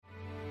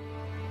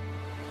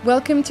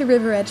Welcome to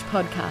River Edge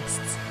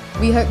Podcasts.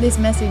 We hope this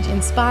message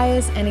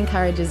inspires and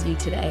encourages you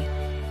today.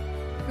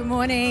 Good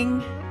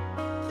morning.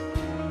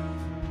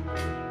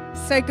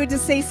 So good to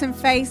see some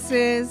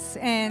faces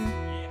and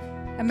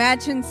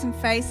imagine some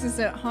faces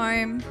at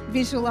home,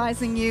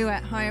 visualizing you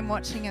at home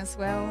watching as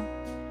well.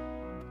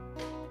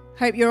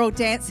 Hope you're all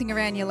dancing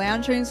around your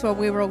lounge rooms while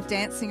we were all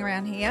dancing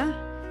around here.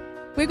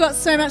 We've got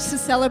so much to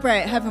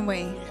celebrate, haven't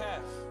we?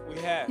 We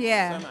have.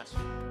 Yeah. So much.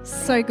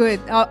 So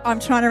good. I'm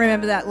trying to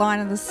remember that line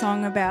of the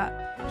song about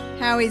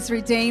how He's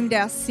redeemed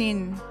our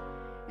sin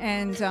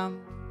and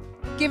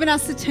given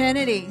us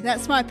eternity.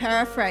 That's my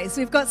paraphrase.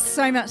 We've got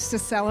so much to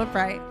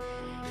celebrate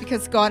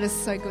because God is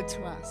so good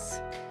to us.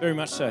 Very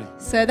much so.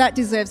 So that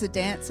deserves a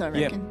dance, I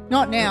reckon. Yep.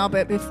 Not now,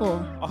 but before.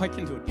 I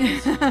can do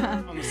it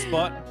on the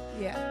spot.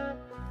 Yeah.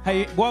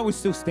 Hey, while we're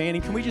still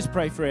standing, can we just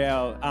pray for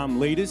our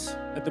leaders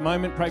at the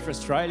moment? Pray for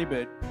Australia,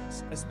 but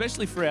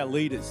especially for our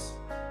leaders,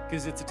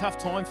 because it's a tough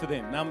time for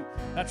them.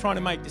 They're trying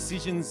to make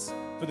decisions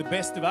for the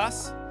best of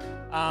us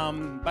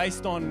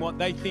based on what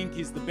they think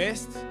is the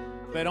best.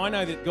 But I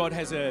know that God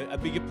has a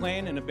bigger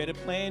plan and a better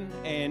plan,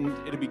 and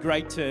it'd be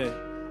great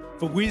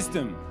for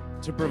wisdom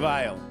to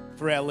prevail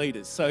for our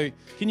leaders. So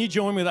can you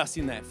join with us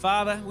in that?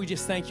 Father, we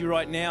just thank you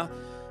right now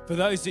for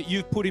those that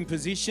you've put in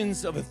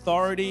positions of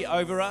authority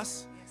over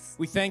us.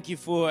 We thank you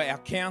for our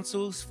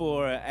councils,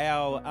 for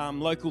our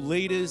local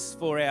leaders,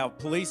 for our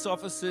police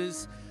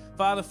officers.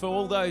 Father, for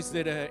all those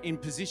that are in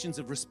positions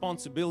of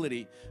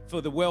responsibility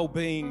for the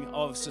well-being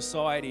of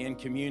society and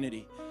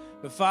community.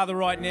 But Father,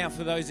 right now,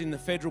 for those in the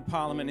federal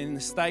parliament, in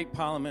the state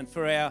parliament,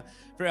 for our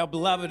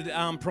beloved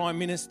Prime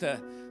Minister,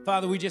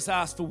 Father, we just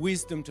ask for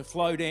wisdom to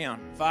flow down.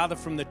 Father,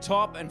 from the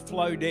top and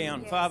flow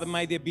down. Yes. Father,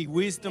 may there be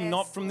wisdom,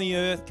 not from the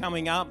earth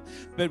coming up,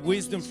 but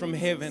wisdom from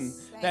heaven.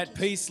 That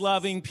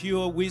peace-loving,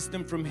 pure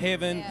wisdom from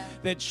heaven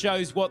that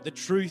shows what the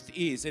truth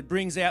is. It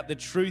brings out the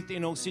truth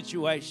in all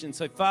situations.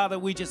 So, Father,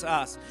 we just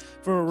ask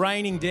for a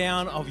raining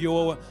down of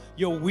your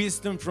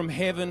wisdom from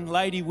heaven.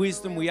 Lady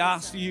Wisdom, we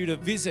ask for you to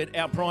visit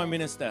our Prime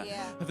Minister,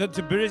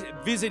 to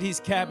visit his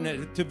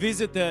cabinet, to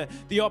visit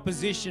the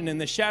opposition and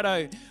the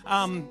shadow,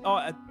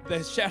 I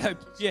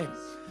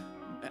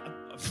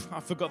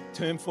forgot the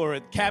term for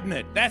it,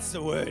 cabinet, that's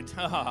the word.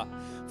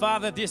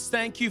 Father, just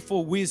thank you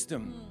for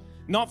wisdom.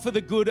 Not for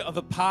the good of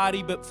a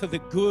party, but for the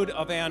good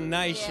of our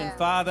nation. Yeah.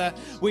 Father,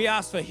 we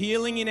ask for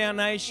healing in our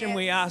nation. Yes.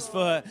 We ask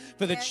for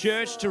the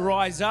church to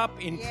rise up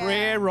in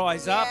prayer,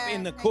 rise up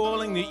in the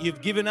calling that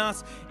you've given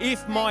us.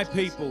 If my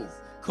people,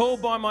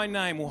 called by my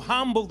name, will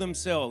humble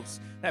themselves,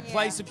 that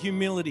place of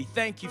humility.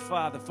 Thank you,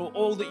 Father, for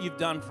all that you've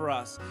done for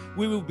us.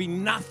 We will be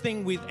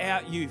nothing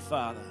without you,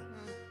 Father.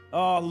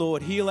 Oh,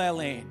 Lord, heal our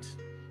land.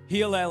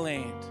 Heal our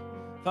land.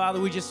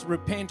 Father, we just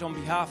repent on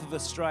behalf of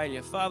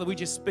Australia. Father, we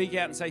just speak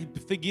out and say,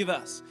 forgive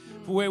us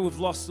for where we've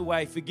lost the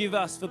way. Forgive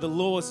us for the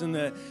laws and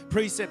the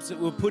precepts that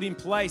were put in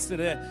place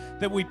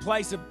that we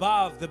place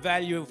above the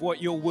value of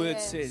what your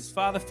word says.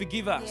 Father,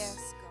 forgive us.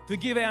 Yes,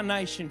 forgive our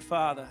nation,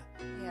 Father.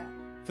 Yeah.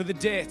 For the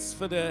deaths,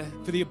 for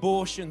the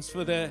abortions,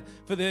 for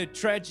the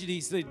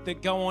tragedies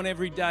that go on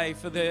every day,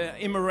 for the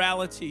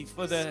immorality,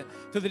 for the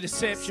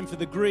deception, for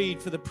the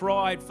greed, for the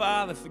pride.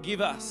 Father,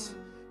 forgive us.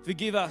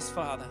 Forgive us,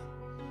 Father,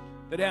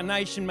 that our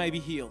nation may be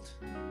healed,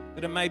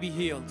 that it may be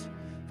healed.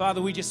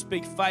 Father, we just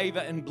speak favor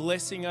and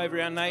blessing over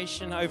our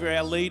nation, over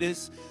our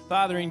leaders.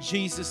 Father, in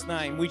Jesus'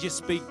 name, we just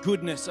speak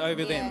goodness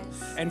over them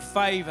and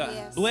favor.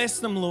 Yes. Bless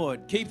them,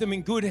 Lord. Keep them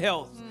in good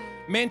health,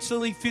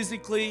 mentally,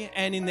 physically,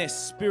 and in their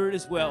spirit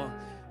as well.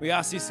 We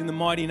ask this in the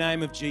mighty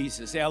name of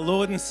Jesus, our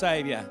Lord and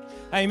Savior.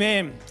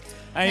 Amen.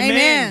 Amen.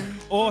 Amen.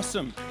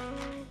 Awesome.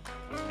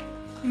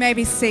 You may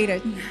be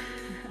seated.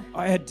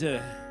 I had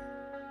to,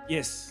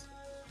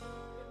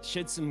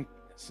 shed some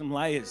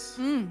layers.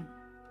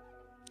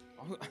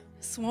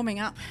 Swarming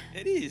up.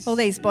 It is. All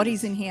these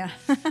bodies in here.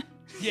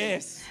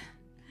 Yes.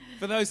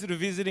 For those that are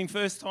visiting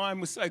first time,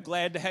 we're so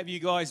glad to have you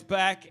guys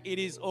back. It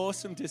is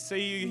awesome to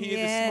see you here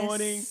this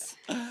morning.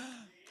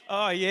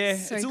 Oh, yeah.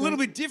 So it's a little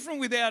bit different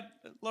without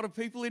a lot of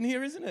people in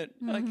here, isn't it?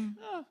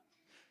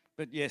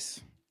 But yes,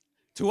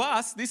 to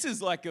us, this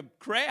is like a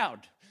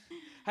crowd.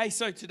 Hey,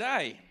 so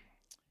today,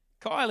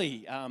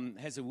 Kylie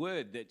has a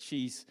word that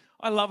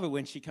I love it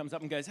when she comes up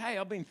and goes, hey,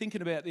 I've been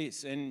thinking about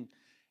this. And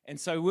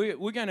so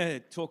we're going to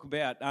talk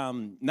about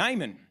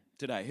Naaman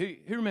today.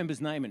 Who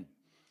remembers Naaman?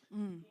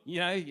 You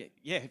know,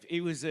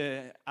 he was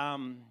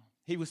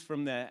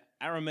from the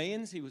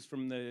Arameans. He was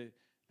from the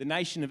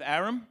nation of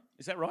Aram.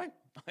 Is that right?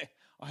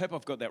 I hope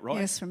I've got that right.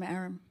 Yes, from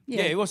Aram.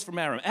 Yeah, he was from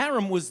Aram.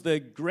 Aram was the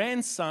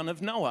grandson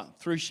of Noah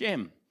through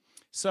Shem.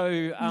 So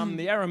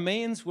the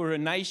Arameans were a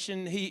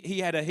nation. He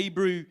had a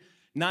Hebrew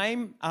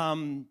name.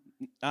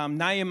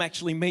 Nahum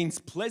actually means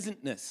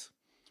pleasantness.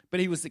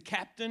 But he was the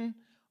captain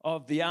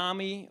of the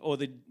army, or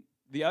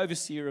the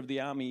overseer of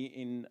the army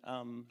in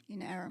Aram.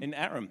 In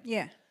Aram.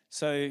 Yeah.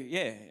 So,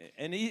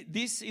 and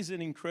this is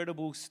an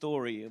incredible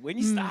story. When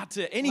you start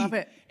to,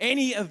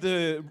 any of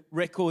the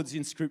records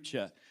in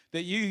Scripture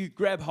that you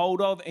grab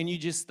hold of and you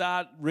just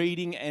start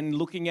reading and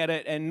looking at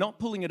it and not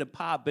pulling it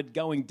apart but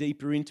going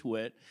deeper into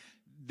it,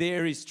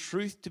 there is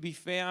truth to be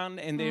found,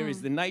 and there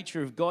is the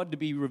nature of God to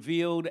be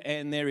revealed,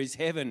 and there is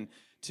heaven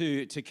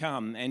to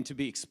come and to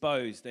be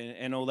exposed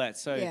and all that.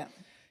 So,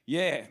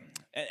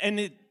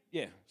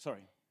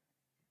 sorry.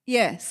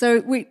 Yeah,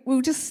 so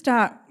we'll just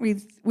start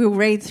with, we'll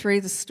read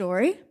through the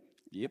story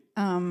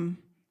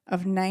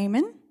of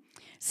Naaman.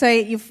 So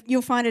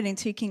you'll find it in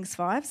 2 Kings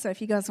 5, so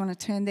if you guys want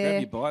to turn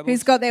there.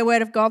 Who's got their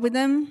Word of God with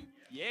them?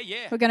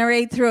 Yeah. We're going to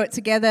read through it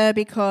together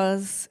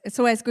because it's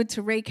always good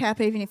to recap,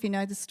 even if you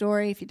know the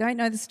story. If you don't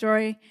know the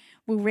story,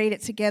 we'll read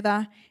it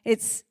together.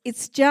 It's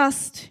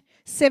just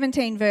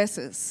 17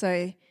 verses,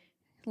 so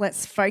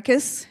let's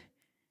focus.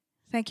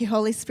 Thank you,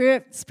 Holy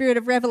Spirit, Spirit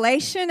of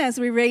revelation, as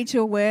we read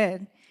your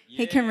Word.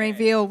 He can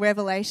reveal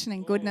revelation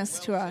and goodness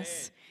to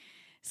us.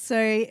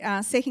 So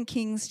 2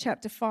 Kings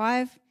chapter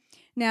 5.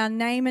 Now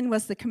Naaman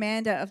was the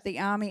commander of the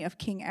army of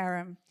King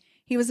Aram.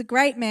 He was a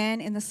great man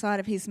in the sight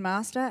of his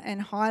master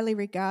and highly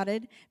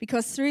regarded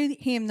because through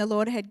him the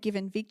Lord had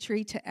given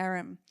victory to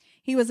Aram.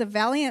 He was a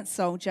valiant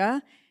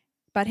soldier,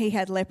 but he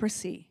had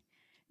leprosy.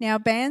 Now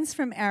bands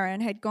from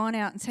Aram had gone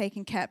out and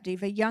taken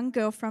captive a young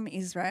girl from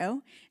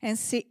Israel, and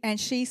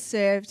she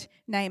served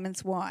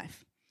Naaman's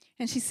wife.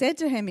 And she said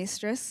to her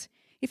mistress,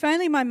 "If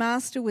only my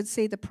master would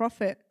see the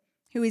prophet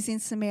who is in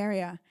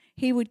Samaria,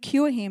 he would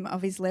cure him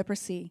of his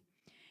leprosy."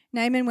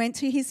 Naaman went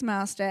to his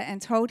master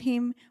and told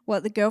him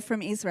what the girl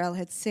from Israel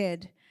had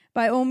said.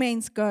 "By all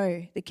means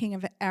go," the king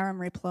of Aram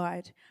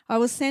replied. "I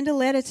will send a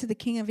letter to the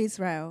king of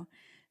Israel."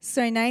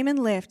 So Naaman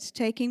left,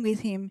 taking with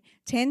him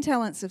 10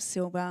 talents of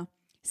silver,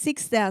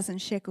 6,000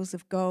 shekels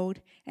of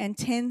gold, and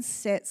 10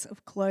 sets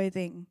of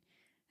clothing.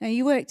 Now,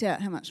 you worked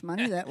out how much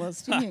money that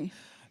was, didn't you?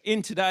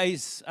 In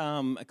today's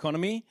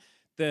economy,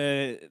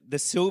 the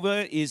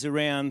silver is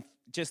around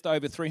just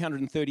over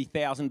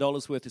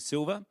 $330,000 worth of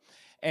silver,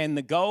 and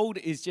the gold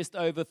is just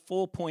over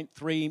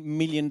 $4.3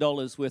 million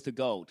worth of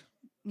gold.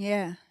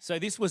 Yeah. So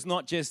this was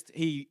not just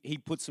he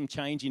put some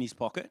change in his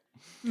pocket.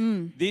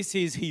 This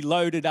is he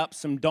loaded up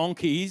some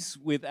donkeys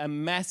with a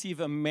massive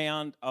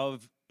amount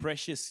of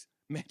precious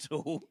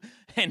metal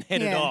and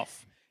headed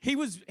off. He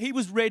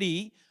was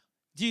ready.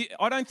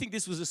 I don't think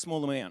this was a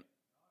small amount.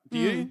 Do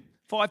you?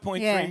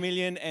 5.3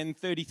 million and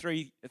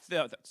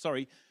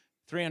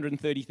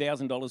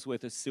 $330,000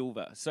 worth of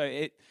silver.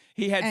 So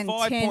he had and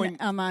 10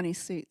 Armani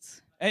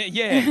suits.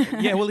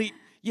 Well,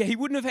 he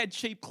wouldn't have had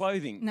cheap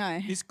clothing. No.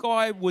 This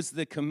guy was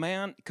the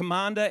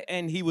commander,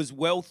 and he was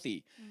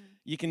wealthy.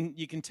 You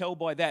can tell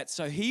by that.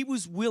 So he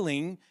was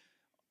willing.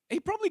 He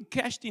probably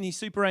cashed in his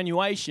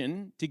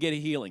superannuation to get a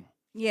healing.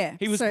 Yeah.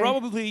 He was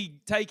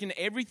probably taking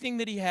everything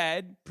that he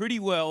had pretty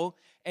well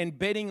and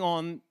betting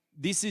on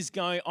this is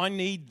going. I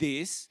need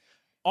this.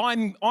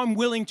 I'm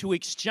willing to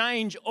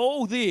exchange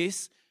all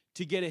this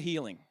to get a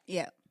healing.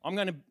 Yeah. I'm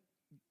going to.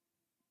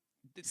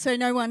 So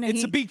no wonder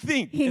it's a big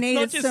thing. He it's needed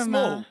not just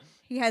small.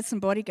 He had some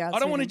bodyguards. I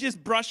don't want to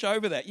just brush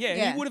over that.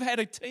 He would have had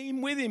a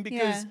team with him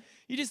because Yeah.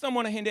 you just don't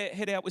want to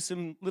head out with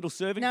some little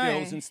servant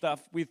girls and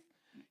stuff with,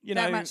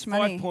 That much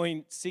money.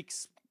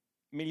 $5.6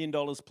 million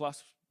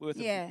plus worth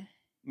of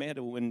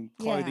metal and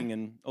clothing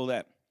and all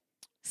that.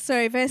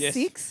 So verse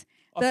 6.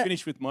 I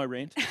finished with my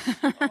rant.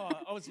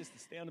 I was just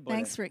astounded by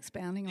Thanks that. for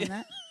expounding on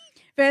that.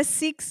 Verse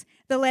 6,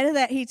 the letter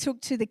that he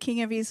took to the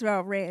king of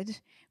Israel read,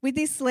 "With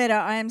this letter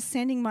I am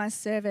sending my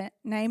servant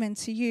Naaman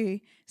to you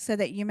so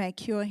that you may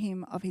cure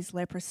him of his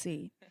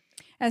leprosy."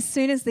 As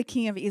soon as the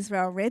king of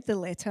Israel read the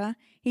letter,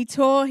 he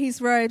tore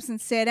his robes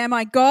and said, "Am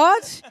I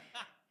God?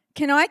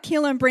 Can I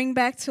kill and bring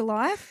back to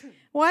life?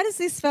 Why does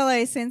this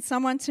fellow send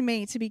someone to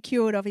me to be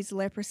cured of his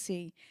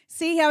leprosy?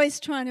 See how he's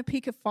trying to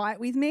pick a fight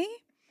with me?"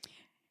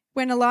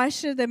 When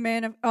Elisha, the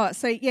man of...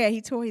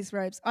 he tore his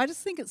robes. I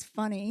just think it's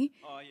funny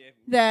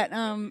that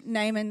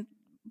Naaman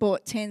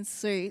bought 10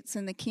 suits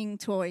and the king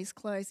tore his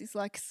clothes. He's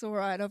like, "It's all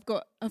right, I've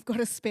got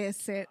a spare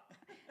set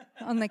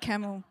on the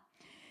camel."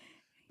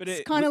 But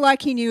it's kind of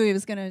like he knew he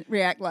was going to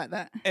react like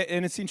that.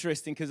 And it's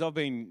interesting because I've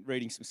been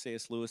reading some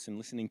C.S. Lewis and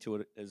listening to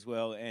it as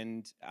well,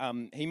 and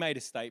he made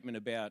a statement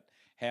about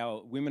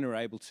how women are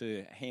able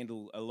to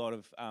handle a lot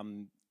of,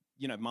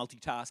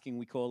 multitasking,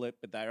 we call it,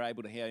 but they're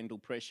able to handle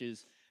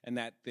pressures and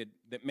that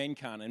men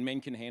can't, and men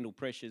can handle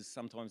pressures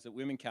sometimes that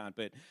women can't.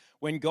 But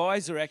when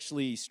guys are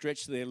actually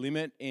stretched to their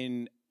limit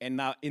in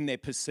their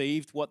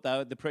perceived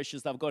the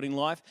pressures they've got in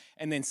life,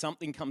 and then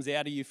something comes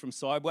out of you from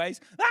sideways,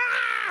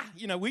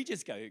 we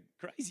just go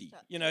crazy,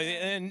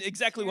 and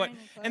exactly what,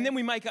 and then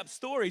we make up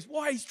stories.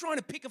 Why he's trying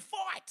to pick a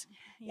fight?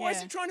 Yeah. Why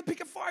is he trying to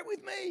pick a fight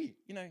with me?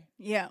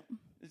 Yeah.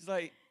 It's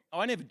like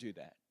I never do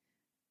that.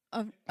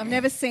 I've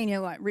never seen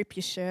you rip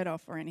your shirt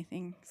off or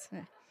anything.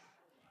 So.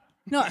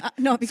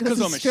 Not because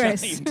of I'm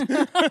stress.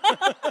 ashamed.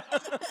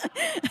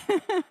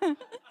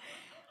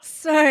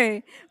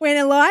 So when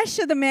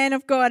Elisha, the man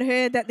of God,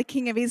 heard that the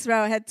king of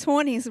Israel had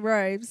torn his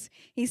robes,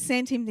 he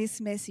sent him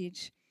this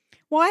message: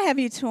 "Why have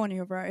you torn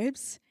your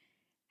robes?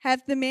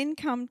 Have the man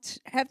come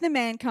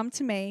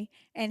to me,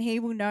 and he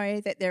will know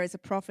that there is a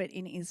prophet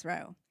in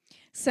Israel."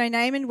 So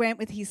Naaman went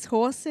with his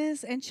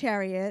horses and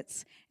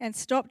chariots and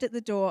stopped at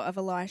the door of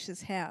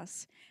Elisha's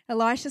house.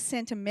 Elisha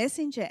sent a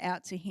messenger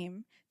out to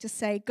him to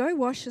say, "Go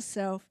wash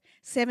yourself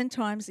 7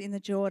 times in the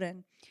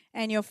Jordan,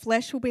 and your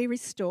flesh will be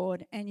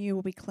restored, and you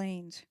will be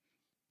cleaned."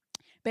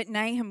 But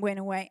Nahum went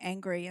away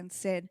angry and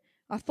said,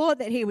 "I thought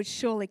that he would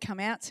surely come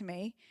out to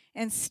me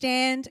and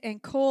stand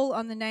and call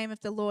on the name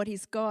of the Lord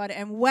his God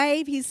and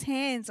wave his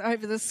hands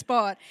over the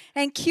spot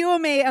and cure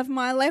me of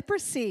my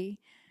leprosy.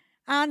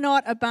 Are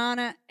not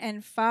Abana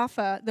and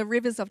Pharpar, the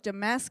rivers of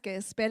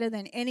Damascus, better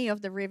than any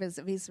of the rivers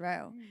of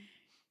Israel?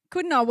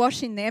 Couldn't I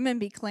wash in them and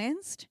be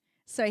cleansed?"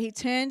 So he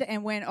turned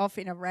and went off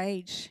in a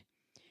rage.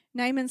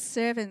 Naaman's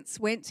servants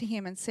went to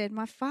him and said,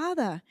 "My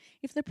father,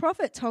 if the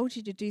prophet told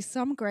you to do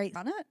some great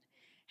on it,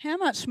 how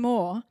much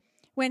more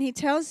when he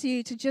tells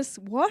you to just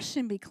wash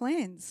and be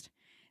cleansed?"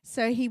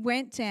 So he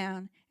went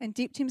down and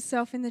dipped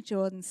himself in the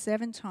Jordan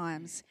 7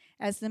 times,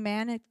 as the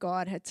man of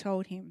God had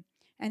told him,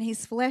 and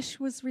his flesh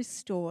was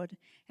restored,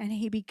 and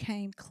he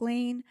became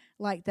clean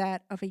like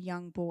that of a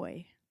young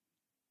boy.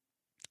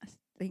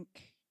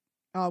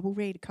 We'll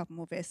read a couple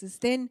more verses.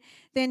 Then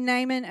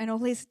Naaman and all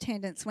his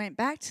attendants went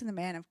back to the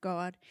man of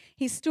God.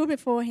 He stood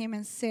before him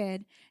and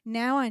said,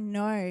 "Now I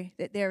know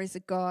that there is a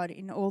God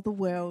in all the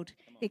world.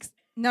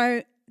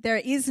 There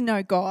is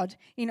no God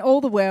in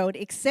all the world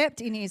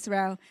except in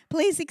Israel.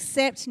 Please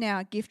accept now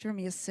a gift from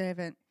your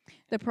servant."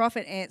 The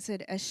prophet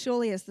answered, "As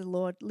surely as the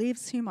Lord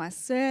lives whom I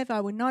serve,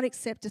 I will not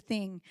accept a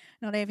thing,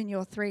 not even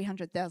your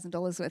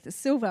 $300,000 worth of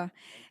silver."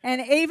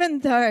 And even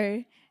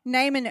though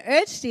Naaman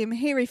urged him,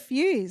 he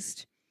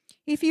refused.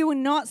 "If you will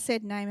not,"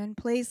 said Naaman,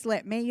 "please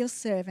let me, your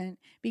servant,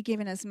 be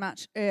given as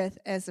much earth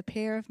as a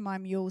pair of my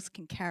mules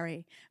can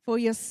carry. For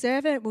your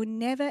servant will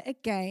never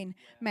again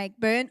make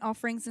burnt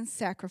offerings and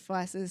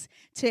sacrifices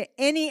to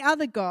any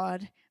other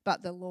god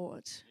but the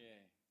Lord."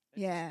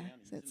 Yeah,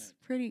 that's a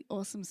pretty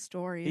awesome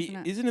story, isn't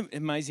it? Isn't it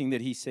amazing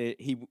that he said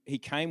he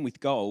came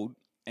with gold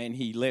and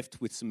he left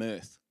with some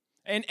earth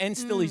and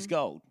still his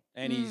gold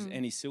and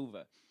his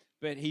silver,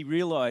 but he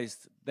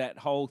realized that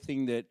whole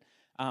thing that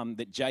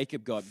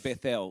Jacob got,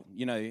 Bethel,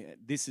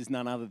 this is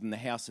none other than the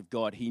house of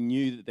God. He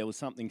knew that there was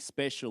something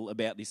special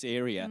about this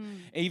area,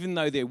 even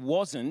though there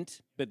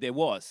wasn't, but there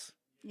was.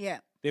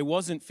 Yeah. There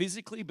wasn't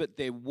physically, but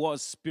there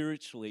was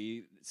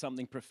spiritually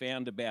something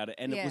profound about it.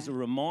 And it was a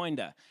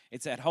reminder.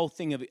 It's that whole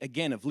thing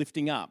of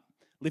lifting up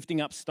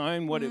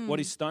stone. What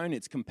is stone?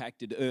 It's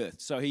compacted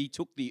earth. So he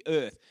took the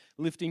earth,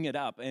 lifting it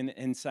up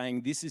and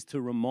saying, "This is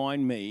to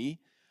remind me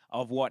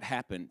of what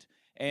happened."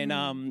 And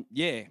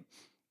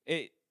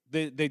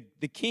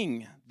the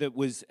king that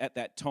was at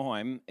that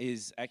time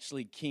is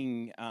actually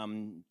King,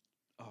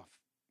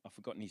 I've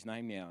forgotten his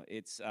name now.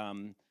 It's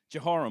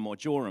Jehoram or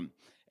Joram.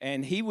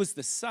 And he was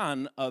the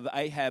son of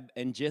Ahab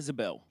and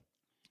Jezebel,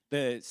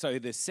 the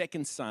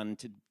second son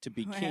to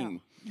be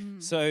king.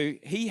 So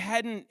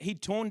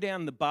he'd torn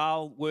down the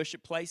Baal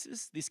worship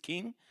places, this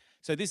king.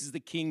 So this is the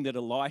king that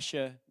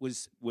Elisha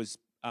was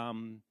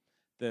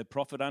the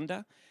prophet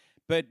under.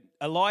 But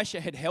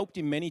Elisha had helped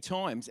him many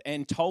times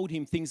and told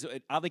him things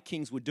that other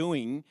kings were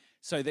doing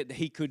so that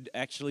he could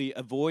actually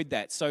avoid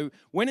that. So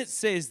when it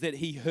says that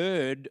he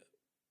heard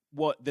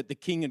that the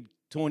king had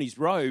torn his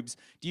robes,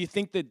 do you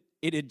think that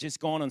it had just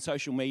gone on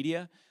social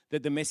media,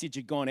 that the message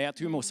had gone out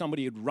to him, or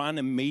somebody had run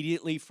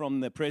immediately from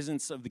the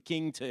presence of the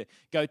king to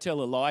go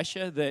tell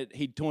Elisha that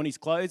he'd torn his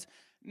clothes?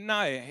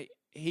 No,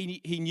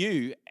 he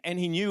knew, and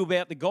he knew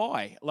about the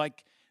guy.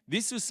 Like,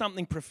 this was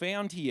something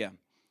profound here.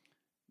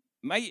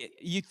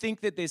 You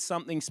think that there's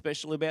something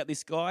special about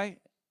this guy?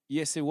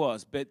 Yes, there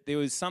was. But there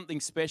was something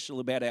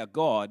special about our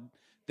God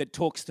that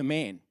talks to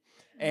man.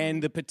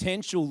 And the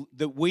potential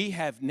that we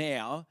have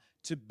now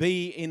to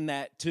be in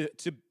that,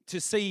 to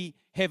see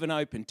heaven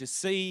open, to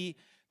see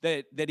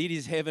that it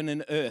is heaven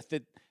and earth,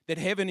 that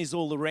heaven is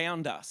all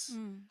around us.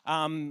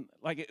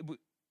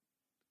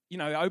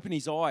 Open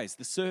his eyes,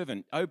 the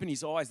servant, open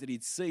his eyes that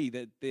he'd see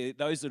that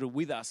those that are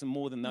with us are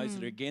more than those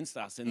that are against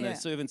us. And the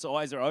servant's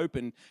eyes are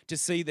open to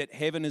see that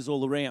heaven is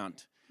all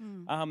around.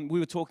 We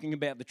were talking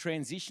about the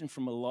transition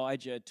from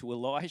Elijah to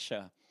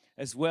Elisha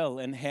as well,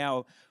 and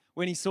how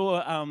when he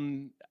saw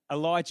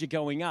Elijah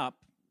going up,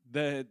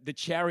 the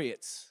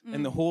chariots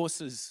and the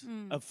horses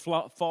of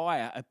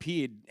fire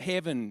appeared.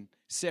 Heaven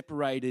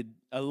separated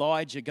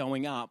Elijah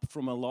going up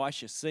from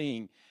Elisha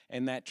seeing,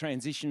 and that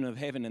transition of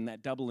heaven and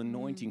that double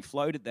anointing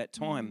flowed at that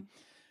time.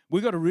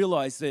 We've got to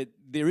realize that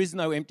there is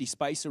no empty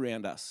space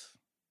around us.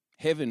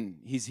 Heaven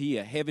is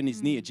here. Heaven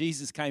is near.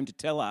 Jesus came to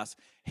tell us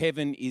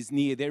heaven is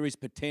near. There is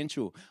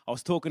potential. I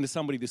was talking to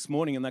somebody this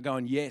morning and they're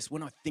going, yes,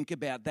 when I think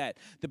about that,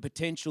 the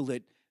potential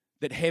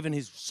that heaven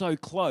is so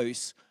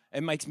close,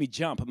 it makes me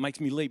jump, it makes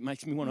me leap,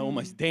 makes me want to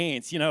almost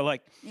dance,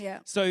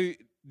 So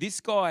this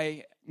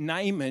guy,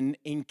 Naaman,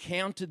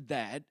 encountered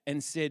that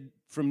and said,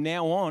 from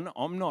now on,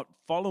 I'm not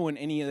following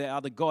any of the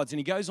other gods. And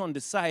he goes on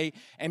to say,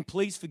 and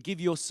please forgive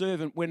your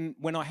servant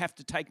when I have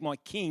to take my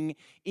king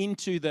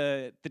into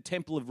the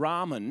temple of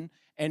Raman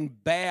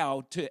and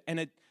bow to,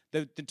 and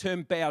the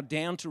term bow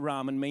down to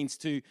Raman means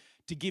to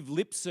give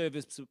lip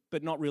service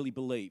but not really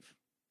believe.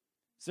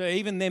 So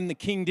even then the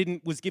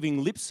king was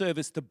giving lip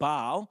service to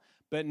Baal,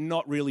 but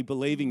not really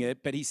believing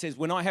it. But he says,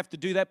 when I have to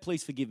do that,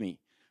 please forgive me.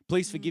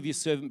 Please forgive your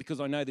servant,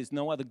 because I know there's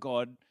no other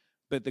God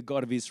but the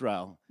God of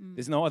Israel.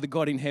 There's no other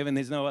God in heaven.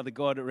 There's no other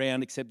God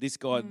around except this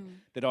God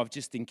that I've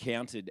just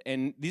encountered.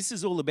 And this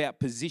is all about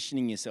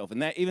positioning yourself.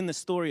 And that, even the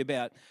story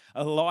about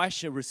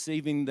Elisha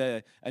receiving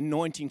the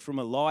anointing from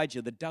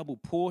Elijah, the double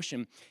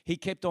portion, he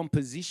kept on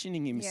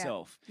positioning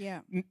himself.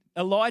 Yeah.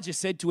 Elijah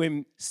said to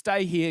him,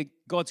 stay here,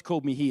 God's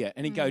called me here.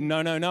 And he'd go,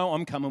 no,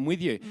 I'm coming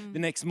with you. The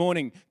next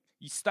morning,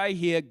 you stay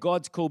here,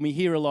 God's called me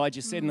here,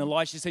 Elijah said. And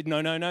Elisha said, no,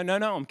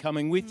 I'm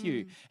coming with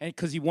you. And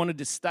because he wanted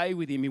to stay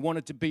with him, he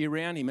wanted to be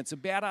around him. It's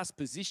about us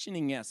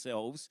positioning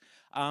ourselves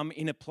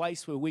in a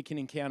place where we can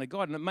encounter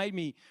God. And it made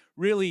me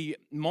really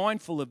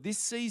mindful of this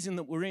season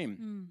that we're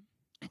in,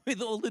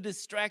 with all the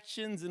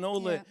distractions and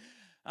all the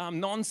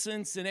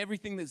nonsense and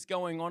everything that's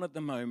going on at the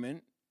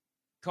moment.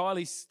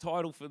 Kylie's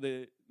title for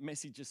the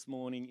message this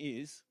morning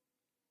is,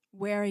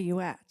 Where are you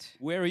at?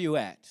 Where are you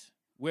at?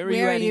 Where are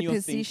you at in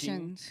your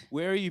thinking?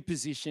 Where are you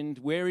positioned?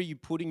 Where are you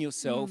putting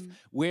yourself?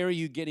 Where are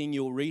you getting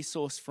your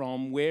resource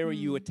from? Where are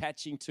you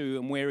attaching to,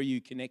 and where are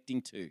you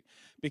connecting to?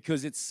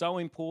 Because it's so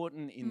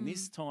important in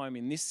this time,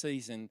 in this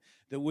season,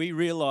 that we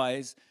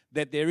realize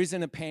that there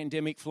isn't a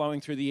pandemic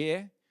flowing through the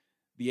air.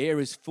 The air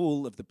is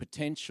full of the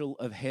potential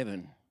of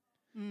heaven.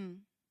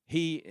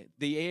 The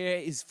air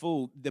is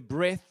full. The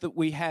breath that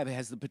we have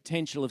has the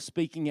potential of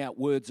speaking out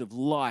words of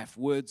life,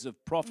 words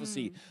of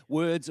prophecy,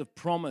 words of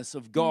promise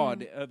of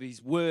God, of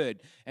His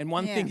word. And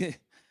one thing,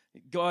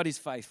 God is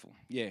faithful.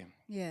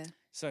 Yeah.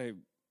 So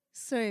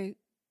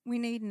we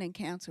need an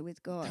encounter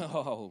with God.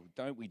 Oh,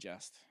 don't we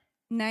just?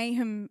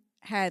 Nahum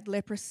had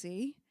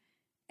leprosy,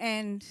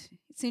 and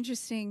it's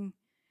interesting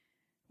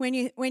when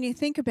you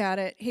think about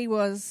it. He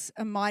was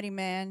a mighty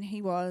man.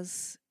 He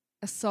was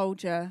a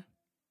soldier.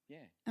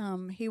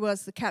 He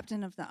was the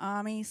captain of the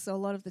army, so a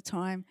lot of the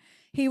time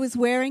he was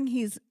wearing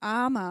his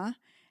armor,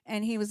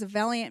 and he was a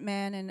valiant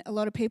man, and a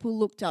lot of people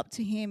looked up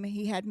to him.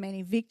 He had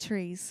many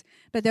victories,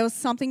 but there was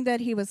something that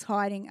he was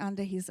hiding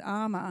under his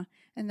armor,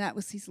 and that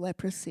was his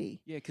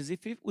leprosy. Yeah, because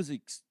if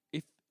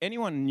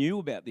anyone knew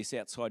about this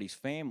outside his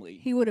family,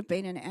 he would have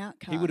been an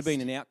outcast. He would have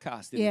been an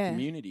outcast in the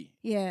community.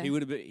 Yeah, he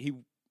would have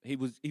been.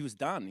 He was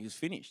done. He was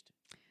finished.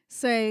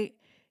 So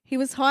he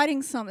was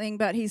hiding something,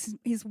 but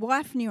his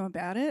wife knew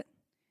about it.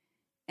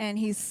 And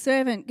his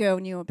servant girl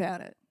knew about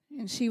it,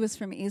 and she was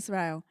from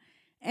Israel.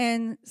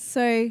 And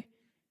so,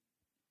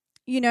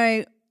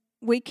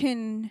 we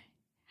can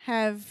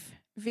have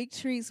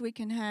victories, we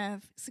can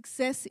have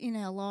success in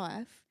our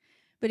life,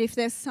 but if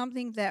there's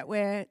something that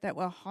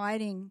we're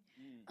hiding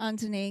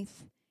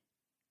underneath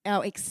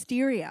our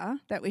exterior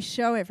that we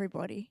show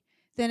everybody,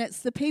 then it's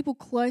the people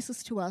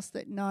closest to us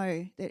that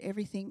know that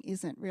everything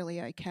isn't really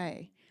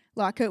okay.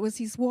 Like it was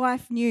his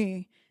wife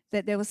knew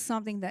that there was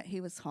something that he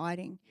was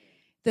hiding.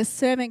 The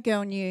servant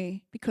girl knew,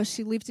 because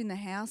she lived in the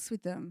house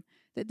with them,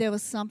 that there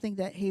was something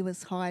that he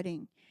was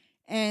hiding.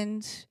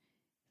 And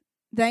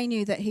they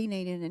knew that he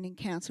needed an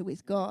encounter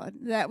with God.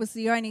 That was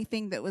the only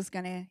thing that was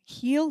going to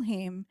heal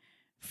him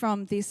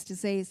from this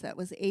disease that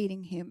was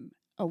eating him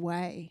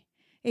away.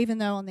 Even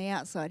though on the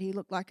outside he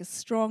looked like a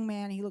strong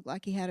man, he looked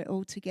like he had it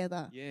all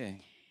together. Yeah.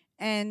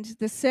 And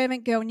the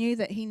servant girl knew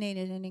that he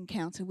needed an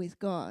encounter with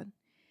God.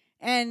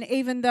 And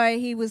even though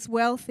he was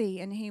wealthy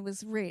and he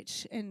was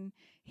rich and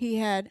he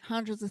had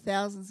hundreds of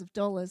thousands of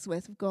dollars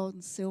worth of gold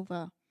and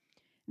silver,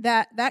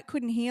 that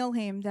couldn't heal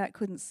him, that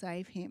couldn't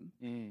save him.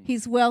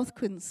 His wealth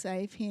couldn't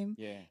save him.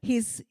 Yeah.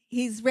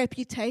 His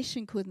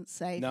reputation couldn't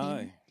save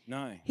him.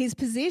 No. His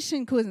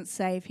position couldn't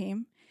save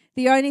him.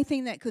 The only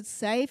thing that could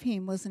save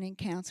him was an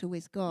encounter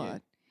with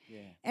God.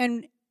 Yeah.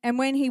 And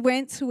when he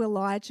went to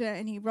Elijah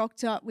and he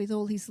rocked up with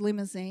all his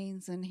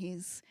limousines and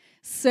his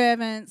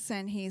servants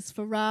and his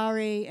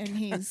Ferrari and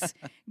his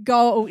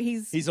gold,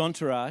 his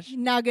entourage,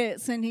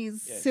 nuggets and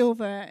his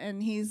silver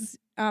and his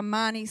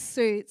Armani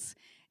suits,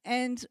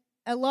 and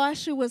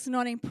Elisha was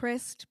not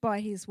impressed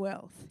by his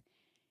wealth.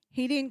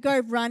 He didn't go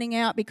running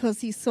out because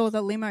he saw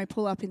the limo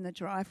pull up in the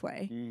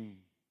driveway.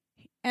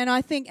 And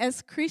I think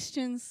as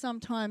Christians,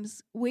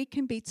 sometimes we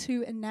can be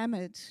too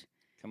enamored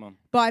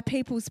by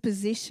people's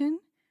position,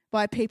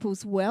 by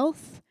people's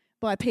wealth,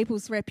 by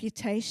people's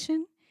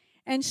reputation.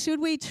 And should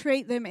we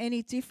treat them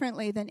any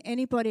differently than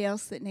anybody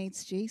else that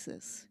needs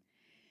Jesus?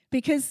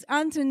 Because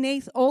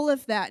underneath all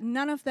of that,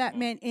 none of that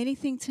meant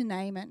anything to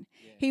Naaman.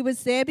 He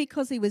was there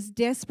because he was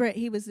desperate.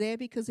 He was there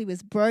because he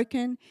was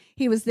broken.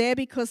 He was there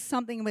because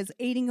something was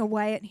eating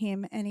away at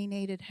him and he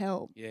needed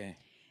help. Yeah.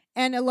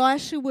 And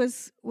Elisha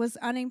was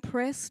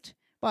unimpressed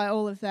by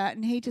all of that,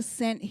 and he just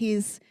sent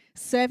his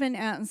servant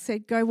out and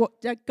said, go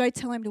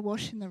tell him to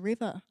wash in the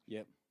river.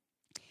 Yep.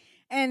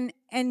 And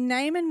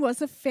Naaman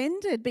was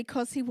offended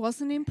because he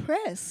wasn't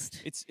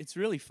impressed. It's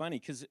really funny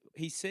because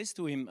he says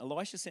to him,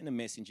 Elisha sent a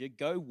messenger,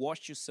 go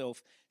wash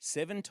yourself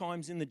 7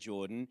 times in the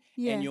Jordan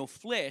and your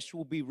flesh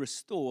will be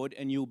restored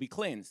and you'll be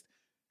cleansed.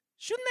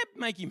 Shouldn't that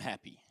make him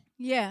happy?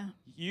 Yeah.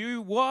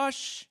 You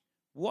wash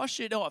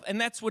it off.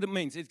 And that's what it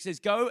means. It says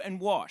go and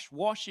wash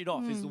it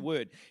off is the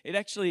word. It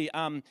actually,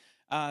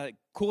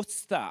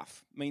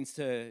 Quartstaff means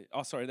to,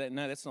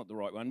 that's not the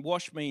right one.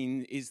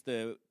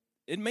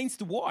 It means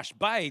to wash,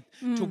 bathe,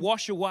 to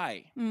wash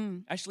away.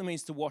 Actually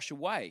means to wash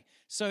away.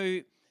 So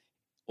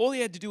all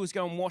he had to do was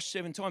go and wash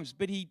 7 times,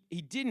 but he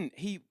didn't.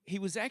 He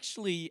was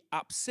actually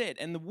upset.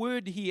 And the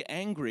word here,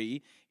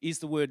 angry, is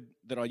the word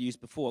that I used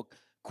before,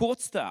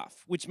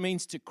 quartstaff, which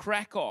means to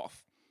crack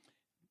off.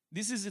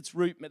 This is its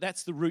root,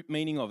 that's the root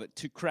meaning of it,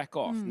 to crack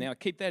off. Now,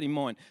 keep that in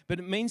mind. But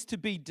it means to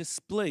be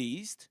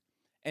displeased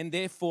and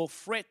therefore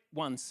fret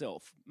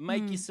oneself,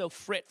 make yourself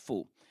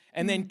fretful.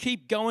 And then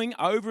keep going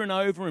over and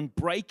over and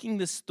breaking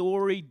the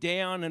story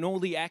down and all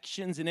the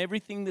actions and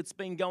everything that's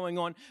been going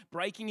on,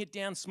 breaking it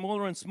down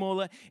smaller and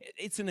smaller.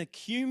 It's an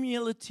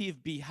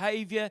accumulative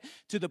behavior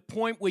to the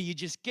point where you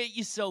just get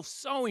yourself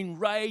so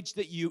enraged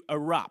that you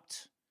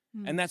erupt.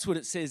 And that's what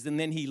it says. And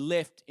then he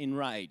left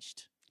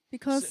enraged.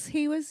 Because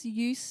he was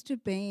used to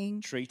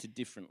being treated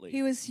differently.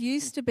 He was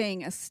used to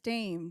being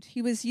esteemed.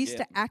 He was used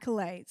to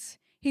accolades.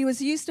 He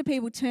was used to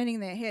people turning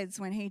their heads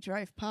when he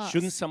drove past.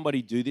 Shouldn't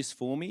somebody do this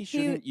for me?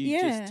 Shouldn't you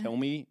just tell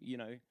me,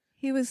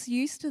 He was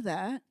used to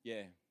that.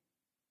 Yeah.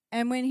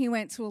 And when he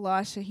went to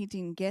Elisha, he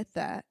didn't get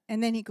that.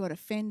 And then he got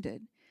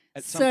offended.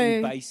 At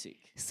something basic.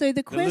 So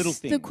the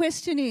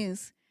question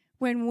is,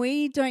 when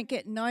we don't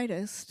get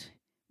noticed,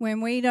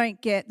 when we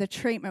don't get the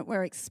treatment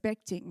we're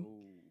expecting,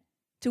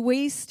 do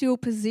we still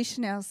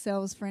position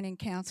ourselves for an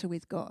encounter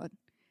with God?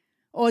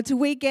 Or do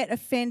we get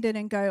offended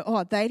and go,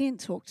 oh, they didn't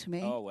talk to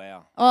me? Oh,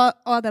 wow.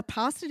 Or the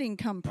pastor didn't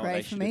come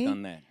pray for me. They should have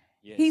done that.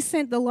 Yeah. He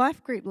sent the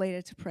life group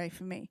leader to pray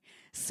for me.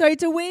 So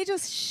do we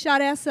just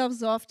shut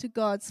ourselves off to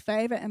God's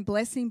favour and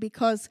blessing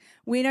because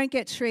we don't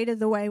get treated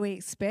the way we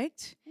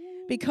expect?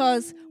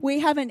 Because we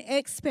have an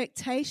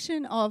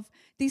expectation of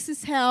this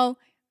is how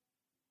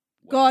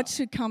God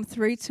should come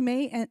through to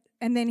me,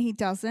 and then he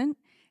doesn't.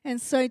 And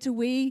so do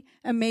we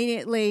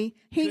immediately,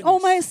 he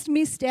almost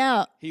missed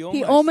out.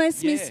 He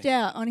almost missed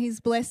out on his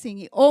blessing.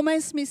 He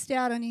almost missed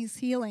out on his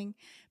healing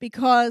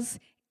because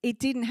it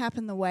didn't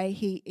happen the way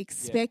he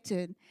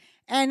expected.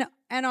 Yeah.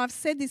 And I've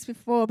said this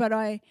before, but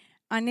I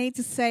need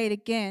to say it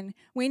again.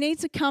 We need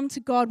to come to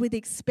God with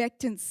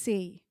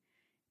expectancy.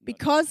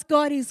 Because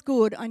God is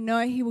good, I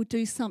know he will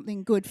do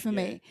something good for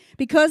me.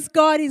 Because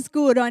God is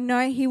good, I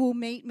know he will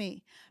meet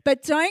me.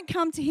 But don't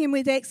come to him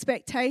with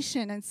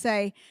expectation and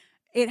say,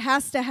 it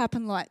has to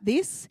happen like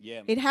this.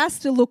 Yeah. It has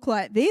to look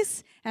like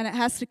this. And it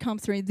has to come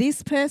through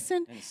this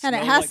person. And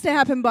it has to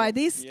happen by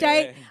this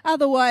date.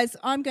 Otherwise,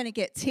 I'm going to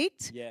get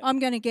ticked. Yeah. I'm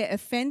going to get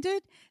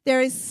offended. There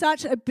is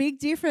such a big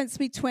difference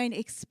between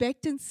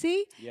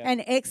expectancy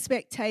and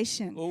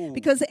expectation. Ooh.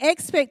 Because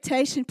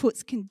expectation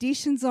puts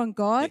conditions on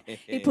God.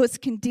 It puts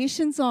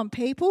conditions on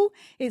people.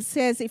 It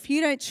says, if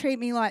you don't treat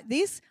me like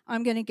this,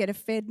 I'm going to get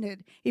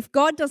offended. If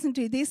God doesn't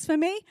do this for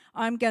me,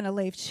 I'm going to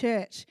leave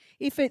church.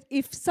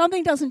 If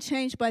something doesn't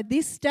change by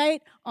this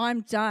date,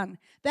 I'm done.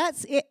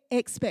 That's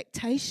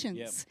expectations.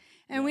 Yep.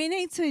 And we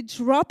need to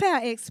drop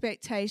our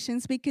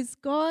expectations because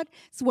God's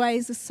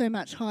ways are so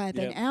much higher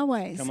than our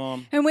ways. Come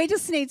on. And we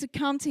just need to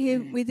come to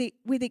him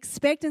with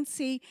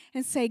expectancy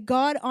and say,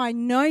 God, I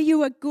know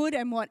you are good,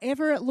 and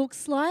whatever it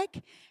looks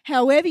like,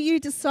 however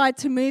you decide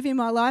to move in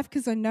my life,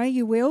 because I know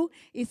you will,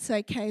 it's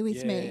okay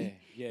with me.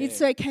 Yeah.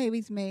 It's okay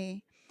with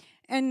me.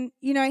 And,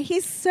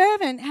 his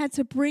servant had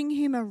to bring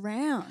him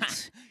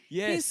around.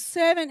 Yes. His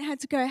servant had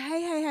to go,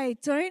 hey,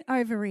 don't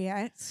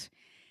overreact.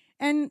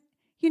 And,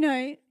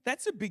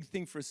 that's a big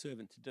thing for a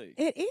servant to do.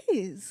 It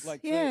is.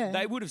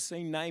 They would have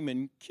seen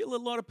Naaman kill a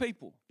lot of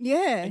people.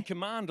 Yeah. And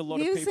command a lot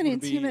of people. He was an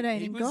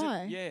intimidating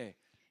guy.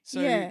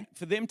 So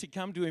for them to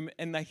come to him,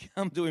 and they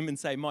come to him and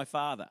say, my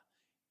father,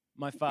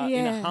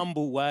 in a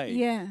humble way.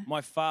 Yeah.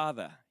 My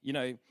father.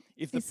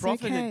 If the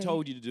prophet had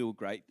told you to do a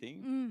great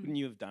thing, wouldn't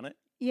you have done it?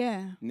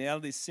 Yeah. Now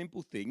this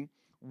simple thing,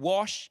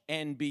 wash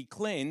and be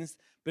cleansed.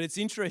 But it's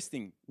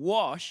interesting,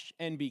 wash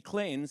and be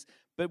cleansed.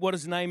 But what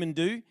does Naaman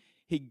do?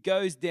 He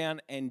goes down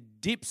and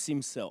dips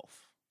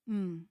himself.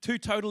 2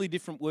 totally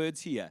different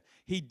words here.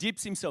 He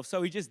dips himself.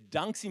 So he just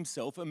dunks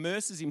himself,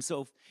 immerses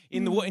himself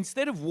in the water.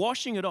 Instead of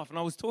washing it off, and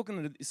I was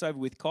talking this over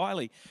with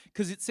Kylie,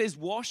 because it says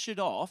wash it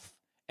off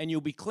and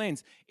you'll be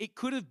cleansed. It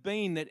could have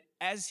been that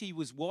as he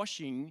was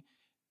washing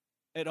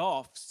it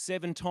off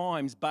 7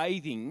 times,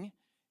 bathing,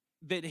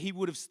 that he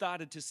would have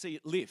started to see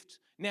it lift.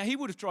 Now, he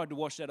would have tried to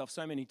wash that off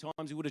so many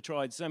times. He would have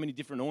tried so many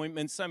different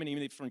ointments, so many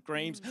different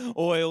creams,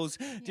 oils,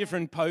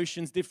 different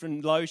potions,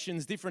 different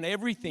lotions, different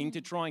everything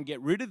to try and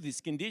get rid of this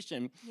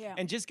condition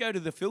and just go to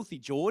the filthy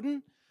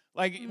Jordan.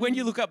 When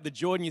you look up the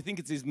Jordan, you think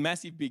it's this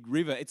massive big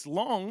river. It's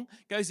long,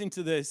 goes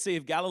into the Sea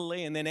of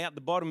Galilee and then out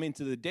the bottom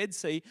into the Dead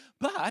Sea,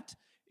 but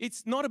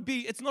it's not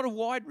a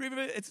wide river.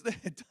 It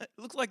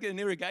looks like an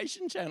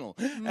irrigation channel.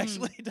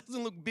 Actually, it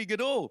doesn't look big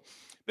at all.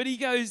 But he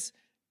goes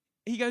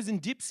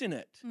and dips in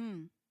it.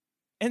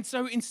 And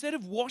so instead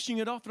of washing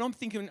it off, and I'm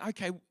thinking,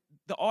 okay,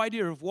 the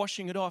idea of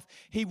washing it off,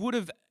 he would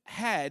have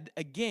had,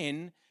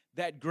 again,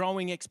 that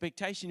growing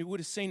expectation. He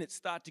would have seen it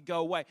start to go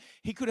away.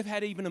 He could have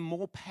had even a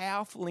more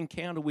powerful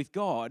encounter with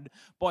God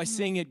by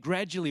seeing it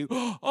gradually.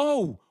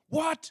 Oh,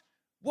 what?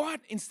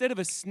 what? Instead of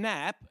a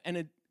snap,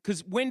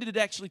 because when did it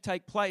actually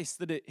take place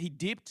that he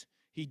dipped,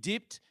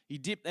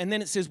 and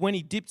then it says when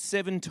he dipped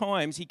 7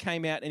 times, he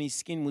came out and his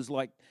skin was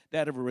like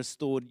that of a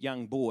restored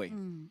young boy.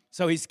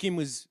 So his skin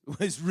was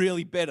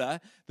really better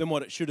than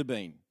what it should have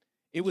been.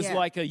 It was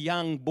like a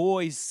young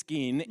boy's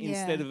skin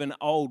instead of an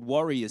old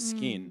warrior's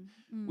skin,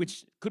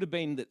 which could have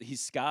been that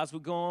his scars were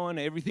gone,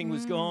 everything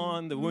was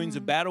gone, the wounds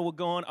of battle were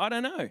gone. I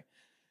don't know.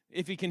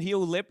 If he can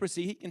heal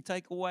leprosy, he can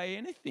take away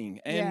anything.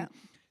 And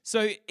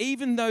so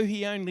even though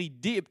he only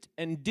dipped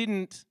and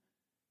didn't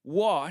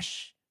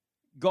wash,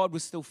 God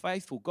was still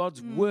faithful.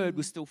 God's word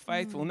was still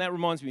faithful. And that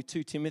reminds me of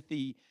 2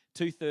 Timothy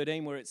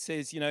 2:13, where it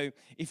says,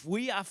 if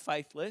we are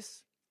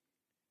faithless,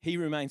 he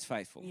remains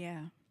faithful.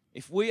 Yeah.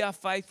 If we are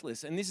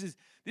faithless, and this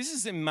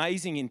is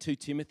amazing in 2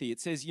 Timothy, it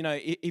says,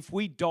 if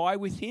we die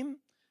with him,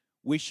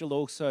 we shall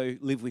also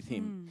live with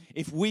him.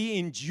 If we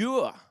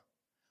endure,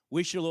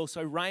 we shall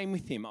also reign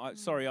with him.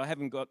 Sorry, I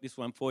haven't got this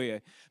one for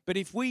you. But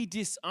if we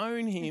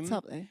disown him,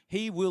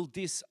 he will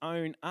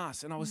disown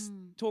us. And I was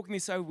talking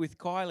this over with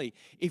Kylie.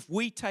 If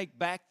we take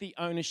back the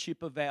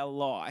ownership of our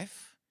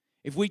life,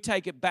 if we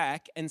take it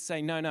back and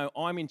say, no,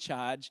 I'm in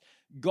charge,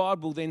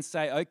 God will then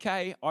say,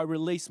 okay, I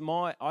release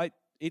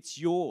it's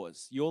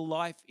yours. Your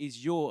life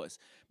is yours.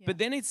 Yeah. But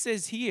then it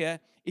says here,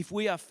 if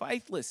we are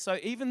faithless. So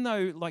even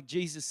though, like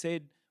Jesus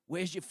said,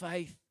 where's your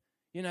faith?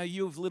 You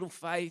have little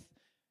faith.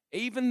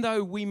 Even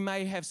though we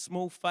may have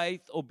small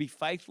faith or be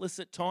faithless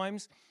at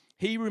times,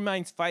 he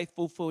remains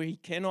faithful, for he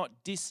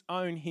cannot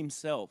disown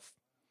himself.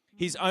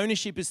 His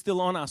ownership is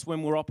still on us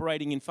when we're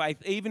operating in faith,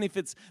 even if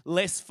it's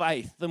less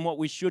faith than what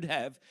we should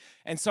have.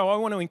 And so I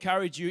want to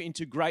encourage you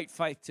into great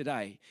faith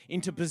today,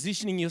 into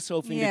positioning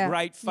yourself into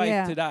great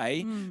faith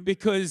today,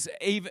 because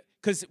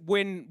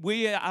when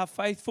we are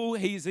faithful,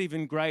 he's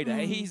even greater.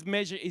 His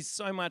measure is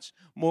so much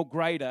more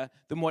greater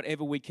than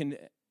whatever we can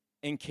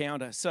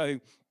encounter. So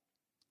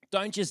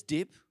don't just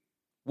dip,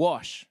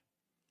 wash.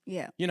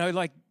 Yeah.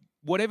 Like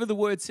whatever the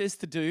word says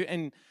to do,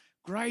 and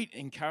great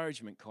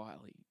encouragement,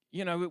 Kylie.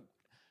 It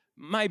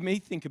made me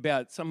think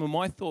about some of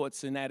my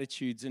thoughts and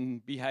attitudes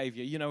and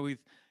behavior, with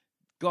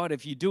God,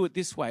 if you do it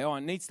this way,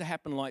 it needs to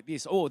happen like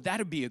this.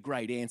 That'd be a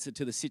great answer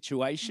to the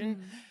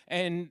situation.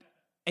 And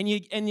then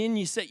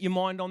you set your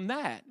mind on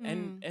that.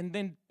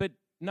 But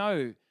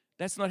no,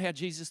 that's not how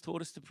Jesus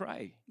taught us to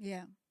pray.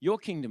 Yeah. Your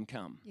kingdom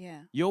come.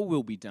 Yeah. Your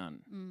will be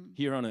done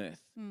here on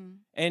earth.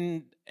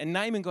 And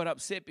Naaman got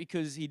upset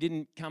because he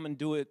didn't come and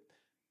do it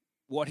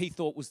what he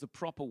thought was the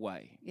proper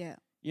way. Yeah.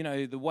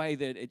 The way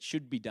that it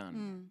should be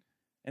done.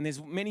 And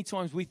there's many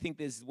times we think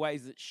there's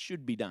ways that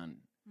should be done.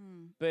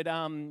 But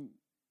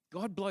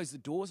God blows the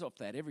doors off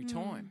that every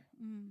time.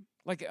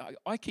 Like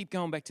I keep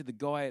going back to the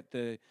guy at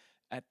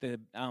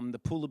the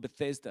pool of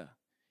Bethesda.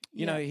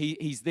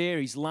 He's there,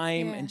 he's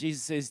lame, and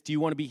Jesus says, do you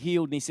want to be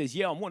healed? And he says,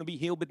 yeah, I want to be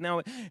healed, but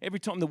now every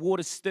time the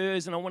water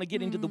stirs and I want to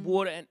get into the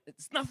water, and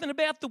it's nothing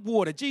about the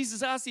water.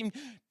 Jesus asked him,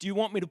 do you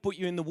want me to put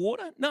you in the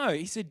water? No,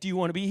 he said, do you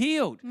want to be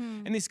healed?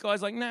 And this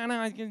guy's like, no.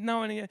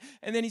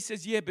 And then he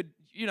says, yeah, but,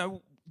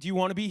 do you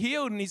want to be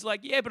healed? And he's like,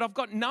 yeah, but I've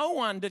got no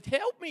one to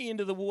help me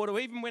into the water,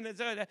 even when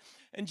it's over.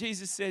 And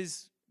Jesus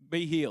says,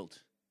 be healed.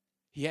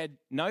 He had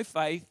no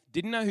faith,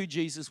 didn't know who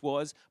Jesus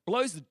was,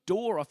 blows the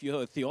door off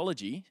your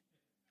theology.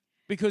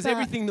 Because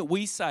everything that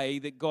we say,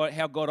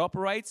 how God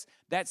operates,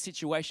 that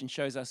situation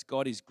shows us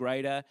God is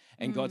greater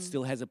and God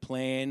still has a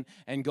plan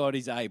and God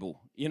is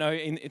able.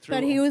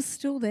 But he was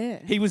still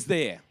there. He was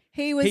there.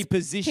 He was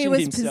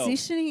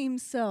positioning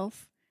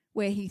himself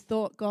where he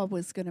thought God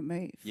was going to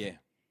move. Yeah.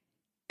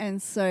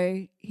 And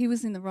so he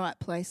was in the right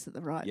place at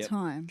the right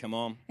time. Come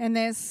on. And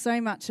there's so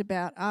much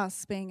about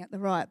us being at the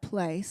right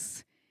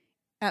place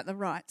at the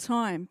right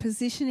time,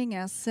 positioning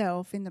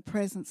ourselves in the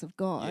presence of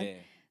God. Yeah.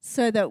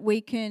 So that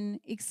we can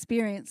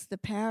experience the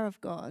power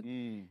of God,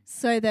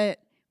 so that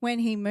when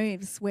he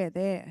moves, we're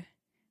there.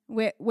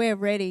 We're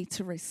ready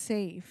to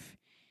receive.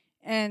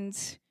 And,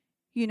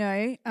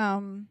 that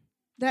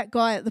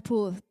guy at the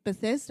pool of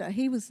Bethesda,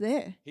 he was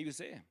there. He was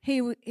there.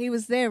 He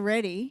was there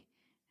ready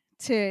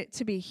to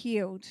be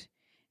healed.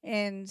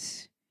 And,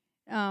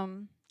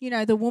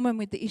 the woman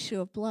with the issue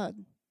of blood,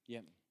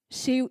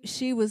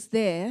 she was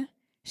there.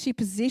 She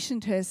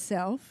positioned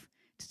herself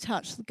to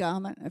touch the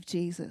garment of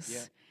Jesus. Yeah.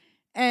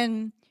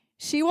 And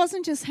she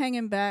wasn't just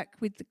hanging back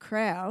with the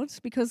crowd,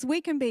 because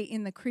we can be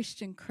in the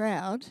Christian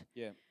crowd,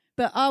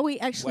 but are we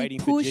actually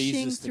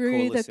pushing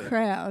through the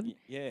crowd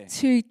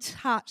to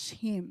touch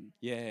him?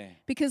 Yeah.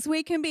 Because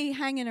we can be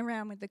hanging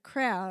around with the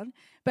crowd,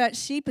 but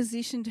she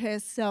positioned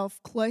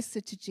herself closer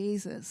to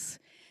Jesus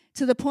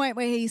to the point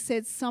where he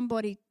said,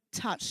 somebody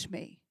touch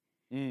me.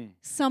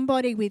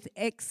 Somebody with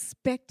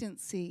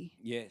expectancy.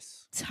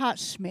 Yes.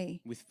 Touch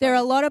me. There are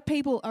a lot of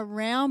people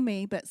around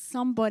me, but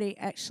somebody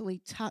actually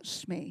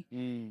touched me.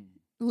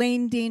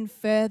 Leaned in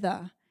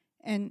further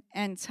and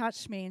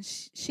touched me. And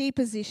she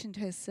positioned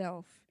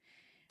herself.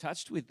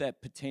 Touched with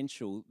that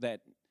potential, that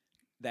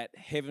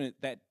heaven,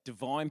 that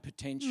divine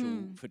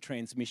potential for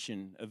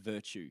transmission of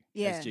virtue,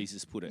 as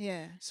Jesus put it.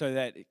 Yeah. So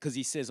that, because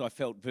he says, I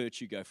felt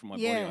virtue go from my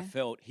body. I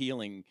felt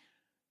healing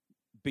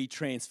be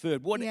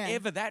transferred,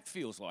 whatever that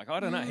feels like. I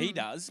don't know. He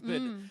does,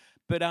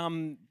 but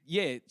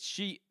yeah,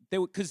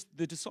 because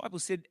the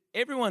disciples said,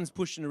 everyone's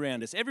pushing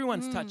around us,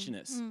 everyone's touching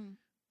us.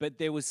 But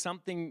there was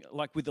something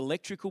like with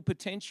electrical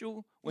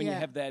potential, when you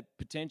have that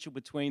potential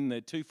between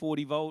the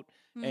 240 volt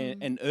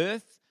and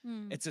earth,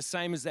 it's the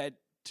same as that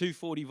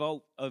 240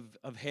 volt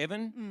of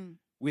heaven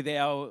with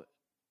our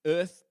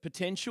earth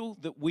potential,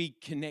 that we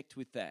connect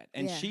with that.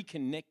 And she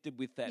connected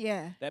with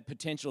that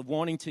potential of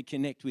wanting to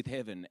connect with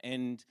heaven.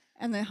 And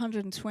the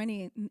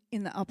 120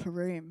 in the upper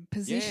room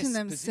positioning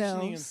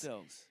themselves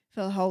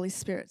for the Holy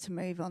Spirit to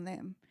move on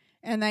them.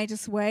 And they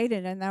just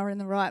waited, and they were in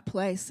the right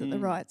place at the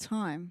right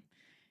time.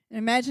 And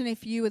imagine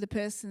if you were the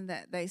person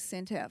that they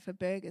sent out for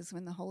burgers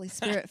when the Holy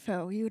Spirit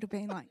fell. You would have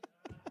been like,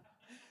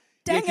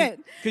 dang it.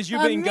 Because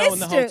you've been going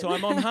the whole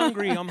time. I'm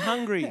hungry.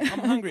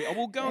 I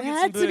will go and get some burgers. It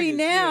had to be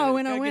now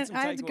when I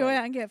had to go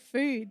out and get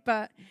food.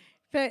 But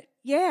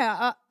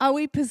yeah, are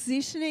we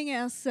positioning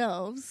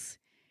ourselves,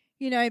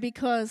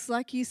 because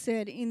like you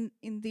said, in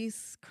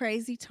this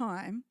crazy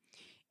time,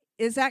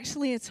 is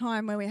actually a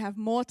time where we have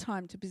more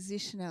time to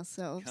position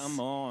ourselves.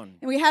 Come on.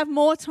 And we have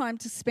more time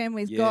to spend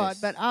with God,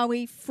 but are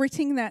we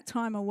fritting that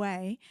time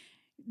away,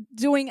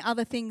 doing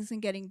other things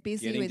and getting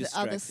busy with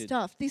other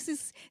stuff?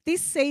 This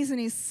season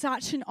is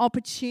such an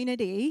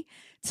opportunity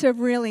to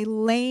really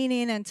lean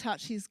in and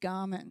touch his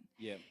garment.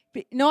 Yeah.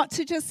 But not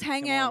to just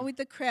hang out with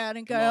the crowd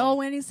and go,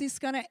 when is this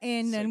going to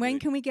end? And when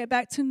can we get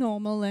back to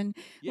normal? And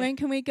when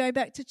can we go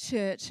back to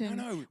church?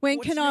 And when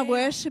can I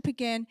worship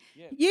again?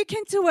 Yeah. You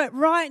can do it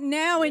right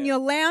now in your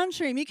lounge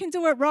room. You can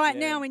do it right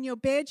now in your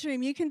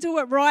bedroom. You can do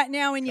it right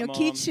now in your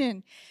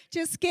kitchen.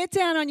 Just get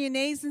down on your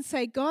knees and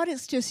say, God,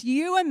 it's just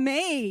you and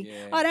me.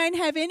 Yeah. I don't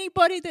have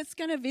anybody that's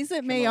going to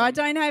visit me. I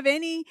don't have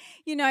any,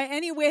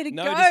 anywhere to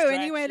go,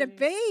 anywhere to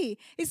be.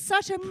 It's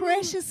such a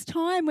precious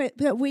time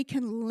that we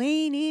can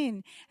lean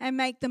in and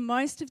make the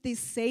most of this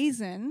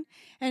season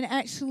and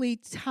actually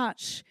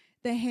touch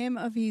the hem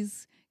of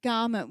his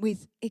garment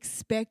with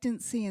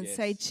expectancy and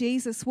say,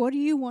 Jesus, what do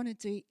you want to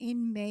do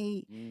in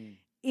me?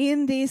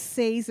 In this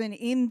season,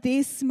 in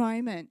this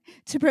moment,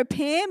 to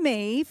prepare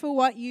me for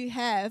what you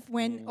have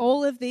when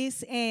all of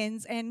this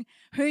ends. And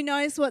who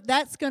knows what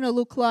that's going to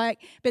look like.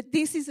 But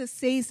this is a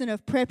season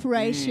of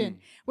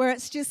preparation where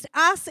it's just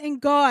us and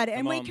God.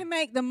 And we can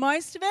make the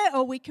most of it,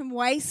 or we can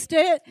waste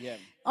it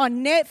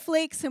on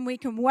Netflix, and we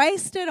can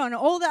waste it on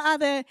all the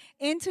other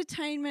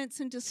entertainments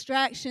and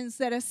distractions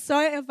that are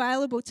so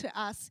available to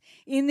us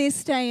in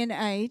this day and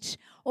age.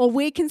 Or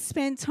we can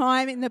spend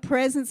time in the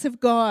presence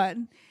of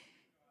God.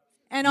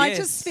 And I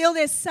just feel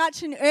there's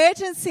such an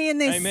urgency in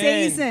this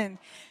season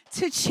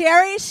to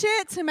cherish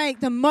it, to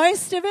make the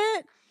most of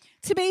it,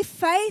 to be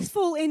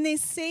faithful in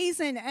this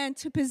season, and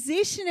to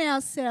position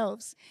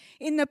ourselves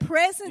in the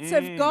presence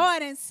of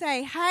God and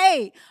say,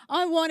 hey,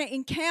 I want to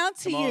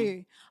encounter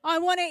you. I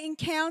want to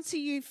encounter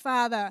you,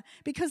 Father,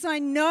 because I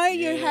know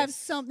you have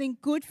something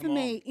good for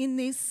me in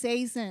this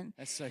season.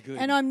 That's so good.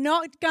 And I'm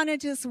not going to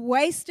just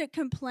waste it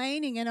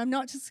complaining, and I'm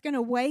not just going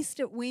to waste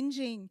it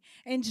whinging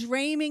and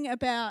dreaming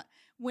about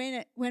when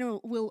it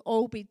will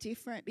all be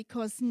different,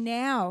 because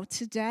now,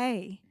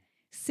 today,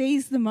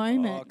 seize the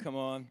moment. Oh, come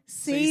on.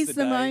 Seize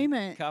the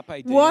moment. Carpe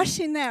diem. Wash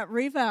in that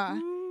river.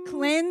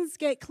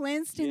 Get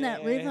cleansed in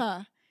that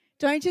river.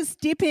 Don't just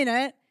dip in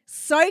it.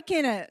 Soak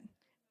in it.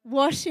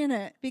 Wash in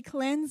it. Be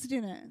cleansed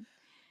in it.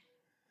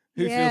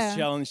 Who feels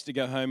challenged to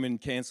go home and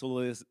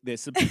cancel their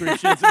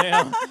subscriptions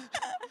now?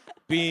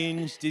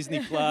 Binge,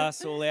 Disney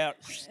Plus, all out,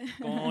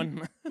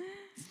 gone.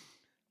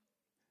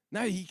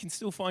 No, you can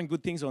still find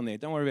good things on there.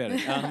 Don't worry about it.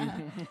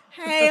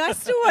 Hey, I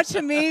still watch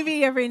a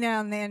movie every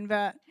now and then,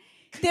 but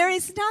there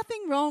is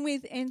nothing wrong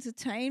with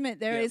entertainment.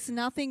 There is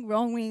nothing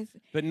wrong with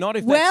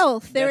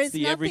wealth. There is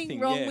nothing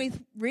wrong with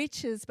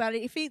riches. But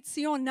if it's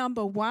your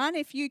number one,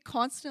 if you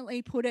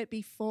constantly put it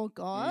before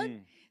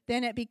God,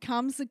 then it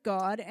becomes a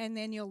God, and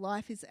then your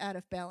life is out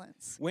of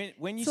balance.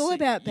 It's all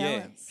about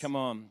balance. Come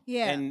on.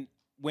 Yeah. And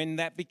when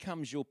that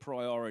becomes your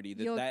priority,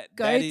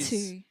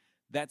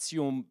 that's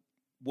your...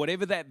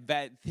 Whatever that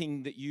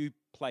thing that you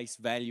place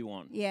value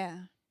on,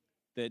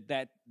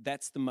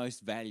 that's the most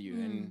value.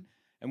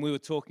 And we were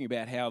talking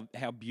about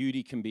how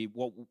beauty can be,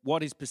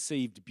 what is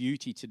perceived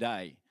beauty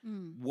today,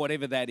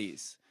 whatever that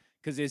is.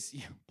 Because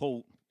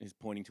Paul is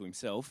pointing to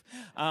himself.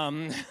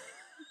 But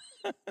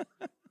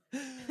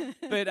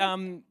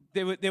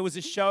there was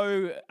a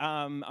show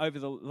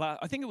over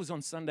I think it was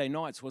on Sunday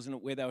nights, wasn't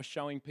it, where they were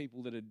showing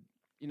people that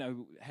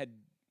had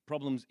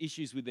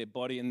issues with their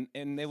body,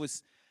 and there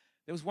was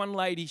one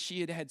lady,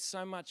 she had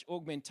so much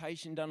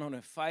augmentation done on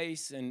her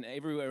face and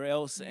everywhere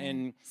else,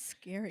 and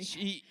scary.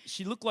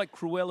 She looked like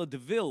Cruella de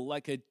Vil.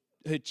 Like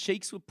her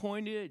cheeks were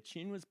pointy, her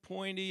chin was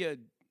pointy,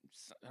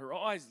 her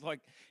eyes, like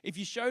if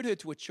you showed her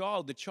to a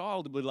child, the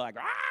child would be like,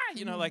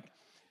 like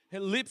her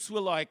lips were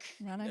like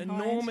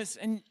enormous,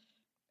 and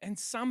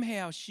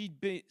somehow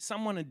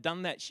someone had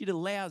done that. She'd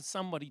allowed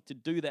somebody to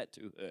do that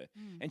to her,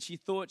 and she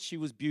thought she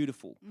was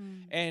beautiful,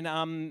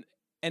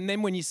 And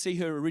then when you see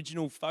her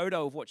original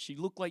photo of what she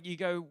looked like, you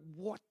go,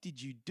 what did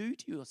you do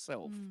to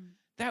yourself?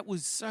 that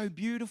was so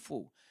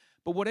beautiful.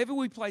 But whatever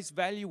we place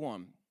value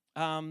on,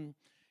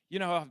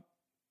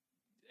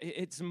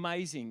 it's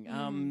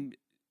amazing.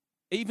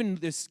 Even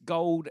this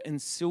gold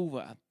and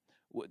silver,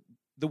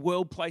 the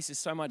world places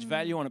so much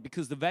value on it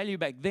because the value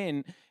back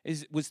then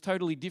was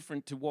totally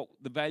different to what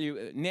the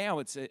value now.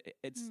 It's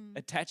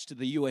attached to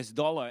the US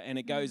dollar, and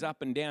it goes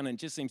up and down, and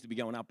just seems to be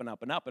going up and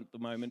up and up at the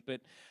moment.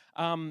 But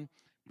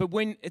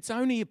when it's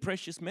only a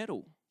precious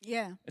metal.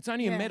 Yeah. It's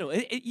only a metal.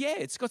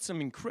 It's got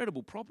some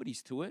incredible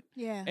properties to it.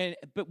 Yeah.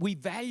 But we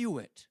value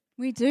it.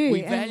 We do.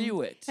 We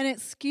value it. And it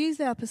skews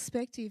our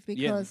perspective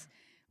because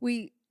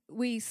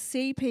we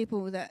see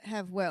people that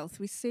have wealth.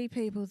 We see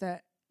people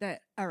that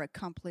are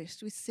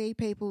accomplished. We see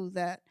people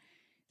that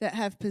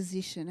have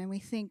position, and we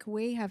think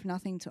we have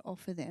nothing to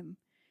offer them.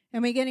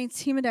 And we get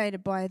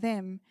intimidated by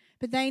them,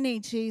 but they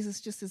need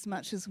Jesus just as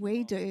much as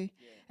we do.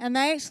 And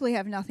they actually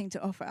have nothing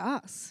to offer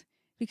us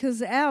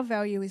because our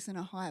value is in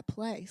a higher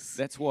place.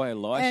 That's why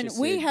Elisha and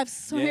we have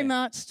so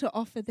much to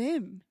offer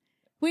them.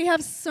 We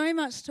have so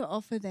much to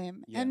offer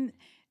them. Yeah.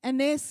 And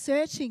they're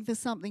searching for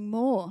something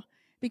more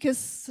because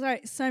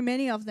so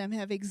many of them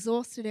have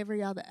exhausted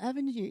every other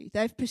avenue.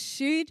 They've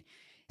pursued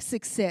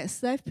success.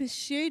 They've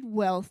pursued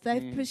wealth.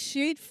 They've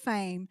pursued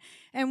fame.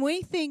 And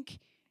we think,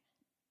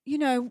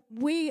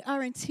 we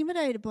are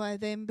intimidated by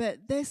them, but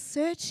they're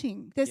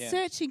searching. They're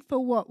searching for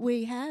what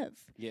we have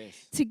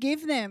to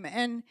give them.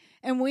 And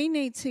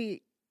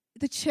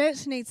the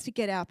church needs to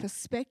get our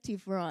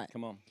perspective right.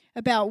 Come on.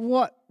 About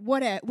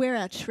where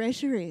our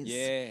treasure is.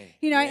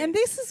 And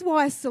this is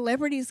why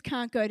celebrities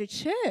can't go to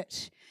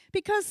church,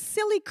 because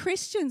silly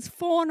Christians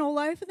fawn all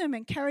over them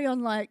and carry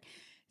on like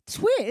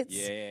twits.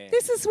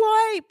 This is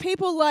why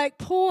people like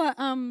poor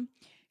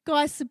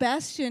Guy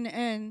Sebastian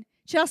and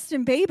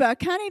Justin Bieber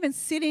can't even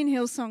sit in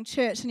Hillsong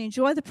Church and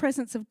enjoy the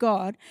presence of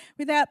God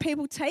without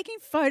people taking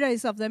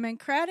photos of them and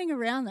crowding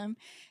around them.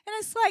 And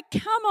it's like,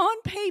 come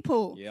on,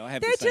 people. Yeah, I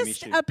have They're the same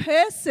just issue. a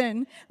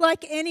person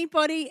like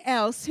anybody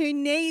else who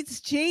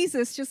needs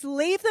Jesus. Just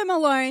leave them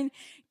alone.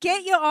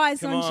 Get your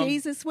eyes on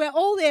Jesus. We're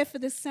all there for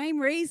the same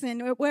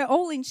reason. We're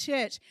all in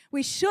church.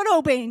 We should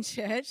all be in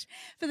church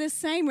for the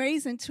same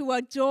reason, to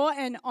adore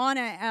and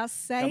honor our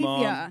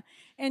Savior.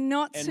 And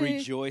not to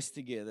rejoice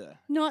together.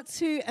 Not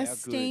to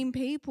esteem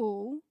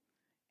people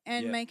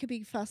and make a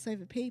big fuss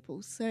over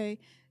people. So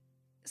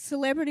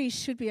celebrities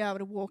should be able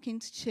to walk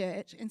into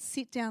church and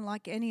sit down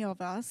like any of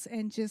us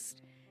and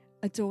just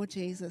adore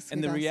Jesus.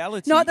 And the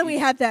reality, not that we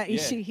have that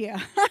issue here.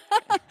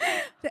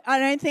 I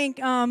don't think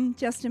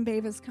Justin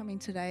Bieber's coming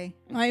today.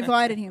 I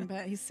invited him,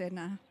 but he said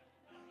no.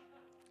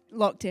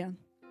 Lockdown.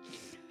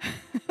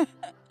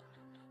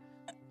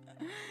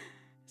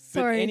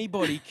 But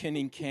anybody can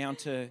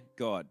encounter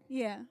God.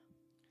 Yeah.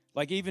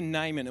 Like even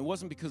Naaman, it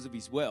wasn't because of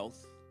his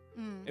wealth.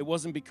 It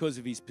wasn't because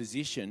of his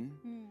position.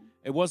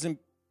 It wasn't,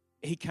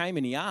 he came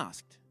and he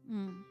asked.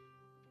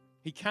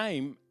 He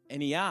came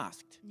and he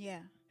asked. Yeah.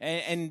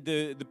 And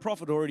the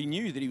prophet already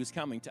knew that he was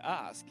coming to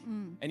ask.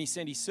 And he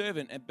sent his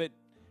servant, but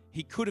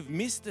he could have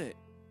missed it.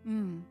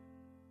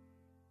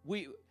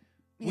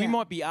 We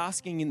might be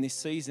asking in this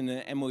season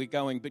and we're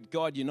going, but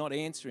God, you're not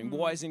answering.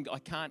 Why isn't, I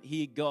can't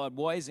hear God.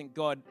 Why isn't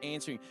God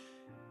answering?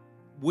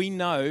 We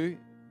know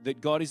that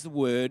God is the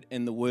Word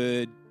and the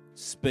Word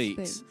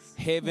speaks.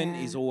 Heaven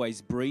is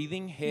always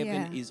breathing.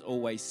 Heaven is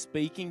always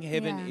speaking.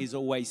 Heaven is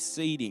always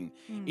seeding.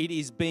 It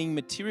is being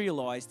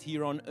materialized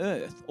here on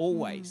earth,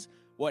 always,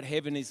 what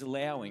heaven is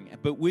allowing.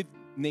 But we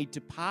need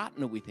to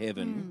partner with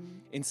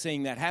heaven in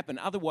seeing that happen.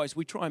 Otherwise,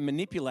 we try and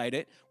manipulate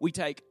it. We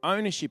take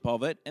ownership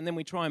of it, and then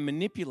we try and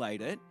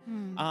manipulate it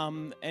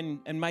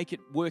and make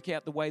it work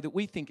out the way that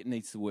we think it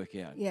needs to work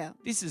out. Yeah.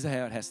 This is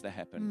how it has to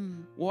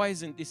happen. Why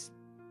isn't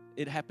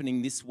it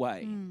happening this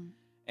way?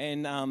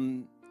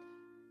 And,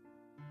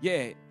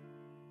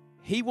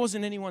 he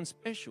wasn't anyone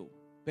special,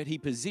 but he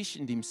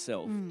positioned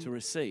himself to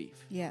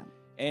receive. Yeah.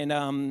 And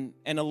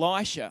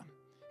Elisha,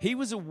 he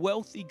was a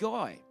wealthy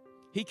guy.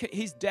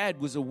 His dad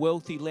was a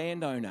wealthy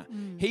landowner.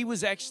 He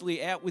was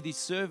actually out with his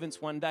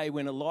servants one day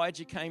when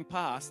Elijah came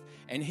past,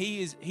 and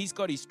he's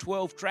got his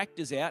 12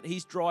 tractors out.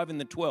 He's driving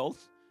the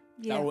 12th.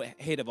 Yeah. They were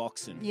head of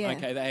oxen. Yeah.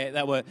 Okay,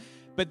 they were.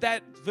 But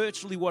that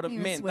virtually what it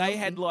meant. Wealthy. They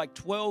had like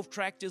 12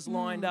 tractors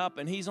lined up,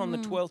 and he's on the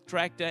 12th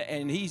tractor,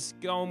 and he's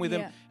going with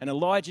them. And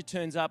Elijah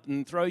turns up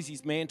and throws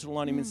his mantle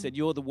on him and said,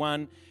 "You're the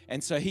one."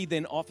 And so he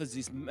then offers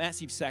this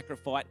massive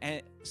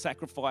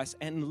sacrifice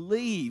and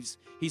leaves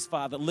his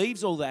father,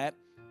 leaves all that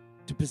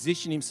to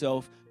position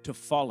himself to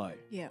follow.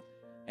 Yeah.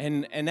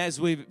 And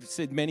as we've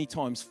said many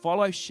times,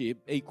 fellowship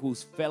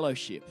equals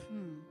fellowship,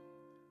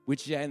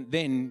 which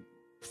then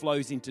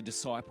flows into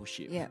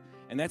discipleship. Yeah.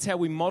 And that's how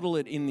we model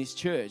it in this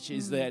church,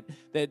 is that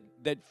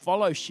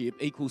fellowship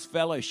equals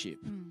fellowship.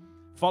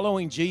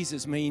 Following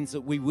Jesus means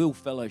that we will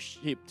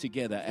fellowship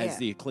together as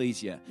the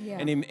ecclesia. Yeah.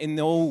 And in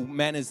all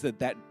manners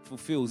that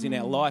fulfills in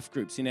our life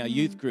groups, in our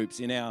youth groups,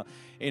 in our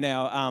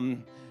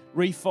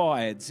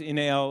refieds, in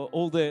our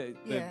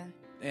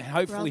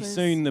hopefully Brothers,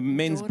 soon the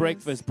men's daughters.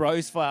 breakfast,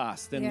 bros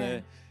fast,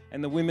 and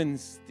the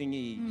women's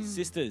thingy,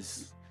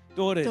 sisters,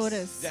 daughters.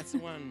 Daughters. That's the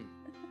one.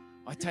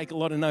 I take a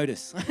lot of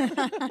notice.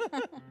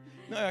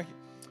 No,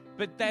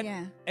 but that,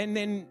 and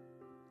then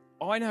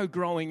I know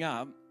growing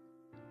up,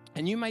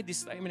 and you made this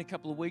statement a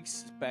couple of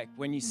weeks back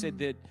when you said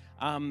that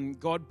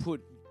God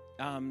put,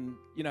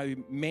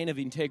 men of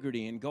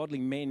integrity and godly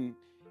men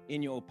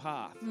in your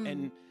path.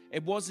 And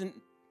it wasn't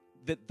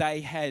that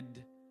they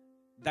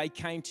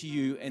came to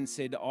you and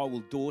said, I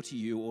will daughter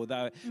you,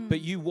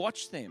 but you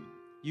watched them.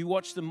 You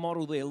watched them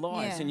model their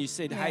lives, and you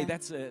said, hey,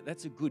 that's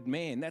a good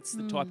man. That's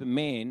the type of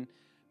man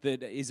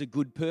that is a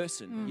good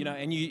person,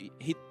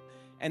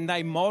 and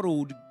they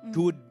modeled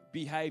good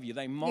behavior.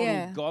 They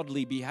modeled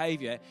godly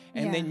behavior.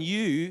 And then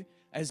you,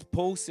 as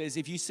Paul says,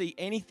 if you see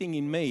anything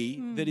in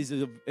me that is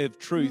of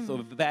truth,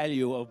 of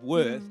value, of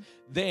worth,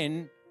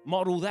 then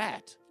model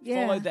that.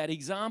 Follow that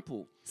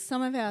example.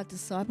 Some of our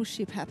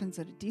discipleship happens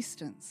at a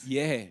distance.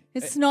 Yeah.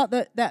 It's not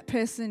that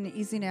person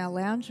is in our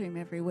lounge room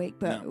every week,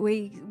 but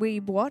we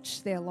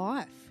watch their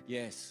life.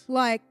 Yes.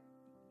 Like,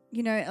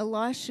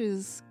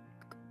 Elisha's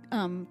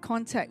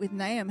contact with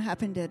Nahum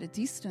happened at a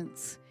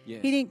distance.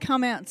 Yes. He didn't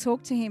come out and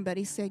talk to him, but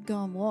he said,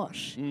 go and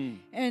wash.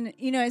 And,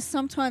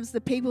 sometimes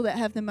the people that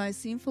have the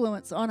most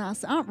influence on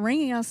us aren't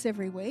ringing us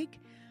every week,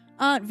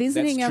 aren't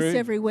visiting us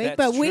every week,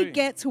 but we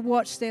get to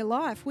watch their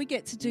life. We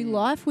get to do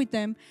life with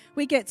them.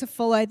 We get to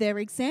follow their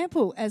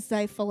example as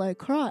they follow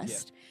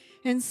Christ.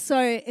 Yeah. And so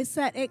it's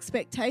that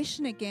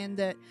expectation again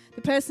that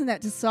the person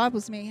that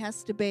disciples me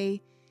has to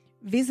be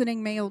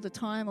visiting me all the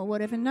time or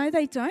whatever. No,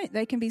 they don't.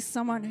 They can be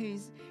someone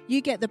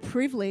you get the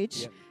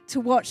privilege to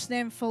watch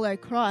them follow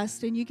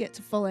Christ, and you get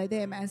to follow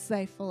them as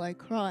they follow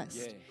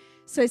Christ. Yeah.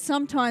 So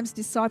sometimes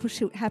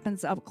discipleship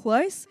happens up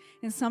close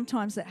and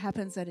sometimes it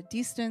happens at a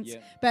distance. Yeah.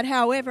 But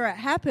however it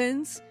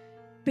happens,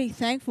 be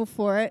thankful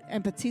for it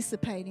and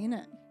participate in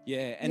it.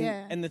 Yeah,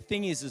 and the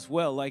thing is as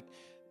well, like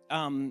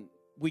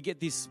we get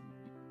this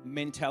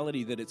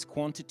mentality that it's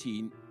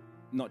quantity,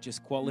 not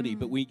just quality,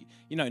 but we,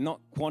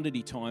 not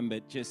quantity time,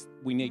 but just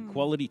we need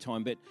quality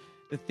time. But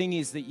the thing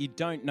is that you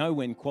don't know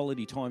when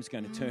quality time's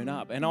going to turn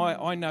up. And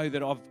I know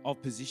that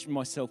I've positioned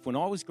myself when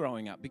I was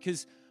growing up,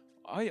 because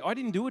I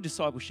didn't do a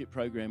discipleship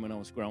program when I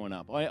was growing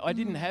up. I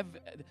didn't have,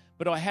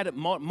 but I had it.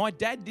 My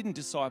dad didn't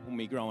disciple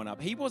me growing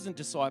up. He wasn't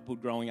discipled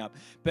growing up,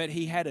 but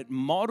he had it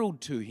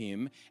modeled to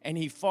him, and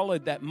he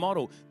followed that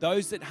model.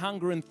 Those that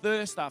hunger and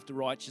thirst after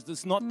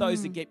righteousness, not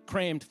those that get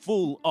crammed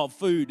full of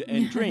food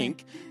and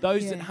drink.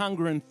 Those that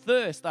hunger and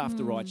thirst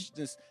after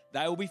righteousness,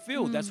 they will be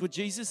filled. That's what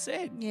Jesus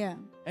said. Yeah.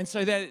 And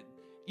so that,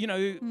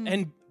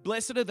 and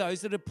blessed are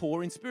those that are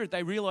poor in spirit.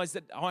 They realize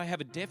that I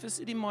have a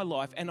deficit in my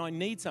life and I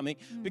need something,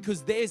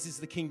 because theirs is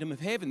the kingdom of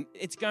heaven.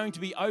 It's going to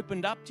be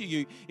opened up to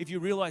you if you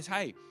realize,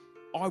 hey,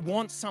 I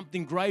want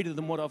something greater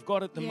than what I've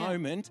got at the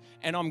moment,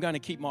 and I'm going to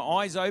keep my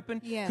eyes open.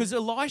 Because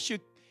Elisha,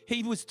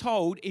 he was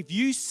told, if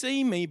you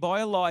see me,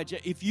 by Elijah,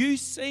 if you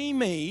see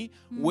me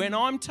when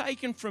I'm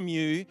taken from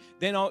you,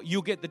 then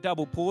you'll get the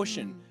double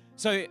portion.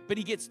 So, but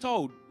he gets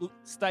told,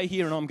 stay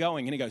here and I'm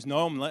going. And he goes,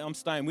 no, I'm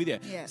staying with you.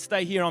 Yeah.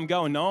 Stay here, I'm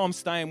going. No, I'm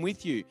staying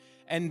with you.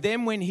 And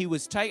then when he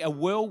was a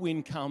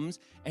whirlwind comes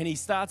and he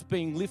starts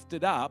being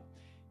lifted up,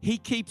 he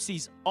keeps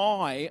his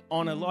eye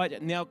on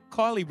Elijah. Now,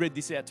 Kylie read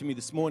this out to me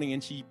this morning,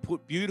 and she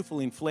put beautiful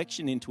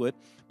inflection into it,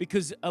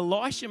 because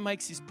Elisha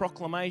makes his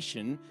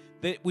proclamation,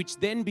 which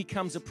then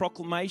becomes a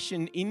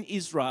proclamation in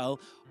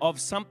Israel of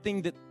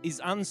something that is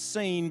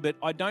unseen, but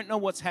I don't know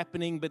what's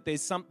happening, but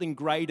there's something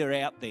greater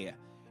out there.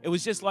 It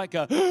was just like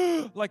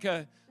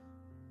a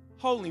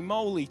holy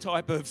moly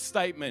type of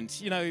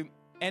statement,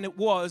 and it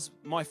was,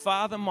 my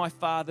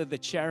father, the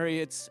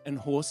chariots and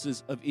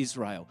horses of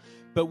Israel.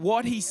 But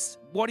what he's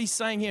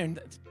saying here, and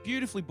it's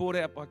beautifully brought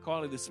out by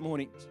Kylie this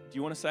morning. Do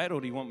you want to say it,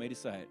 or do you want me to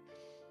say it?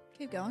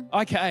 Keep going.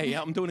 Okay,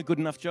 I'm doing a good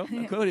enough job.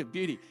 I called it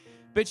beauty.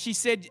 But she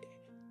said,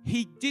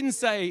 he didn't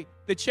say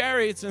the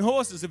chariots and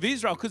horses of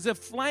Israel, because a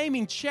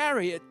flaming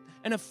chariot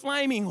and a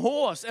flaming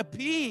horse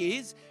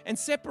appears and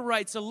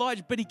separates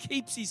Elijah, but he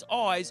keeps his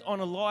eyes on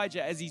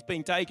Elijah as he's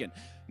being taken.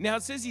 Now,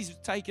 it says he's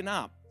taken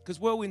up, because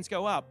whirlwinds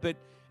go up, but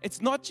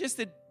it's not just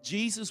that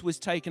Jesus was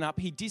taken up,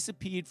 he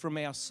disappeared from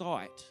our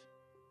sight.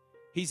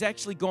 He's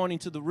actually gone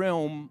into the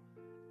realm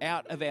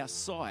out of our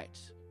sight.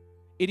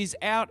 It is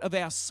out of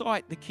our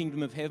sight, the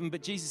kingdom of heaven,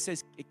 but Jesus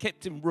says, it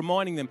kept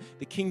reminding them,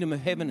 the kingdom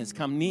of heaven has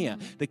come near.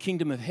 The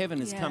kingdom of heaven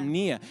has come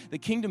near. The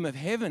kingdom of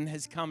heaven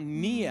has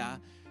come near.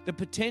 The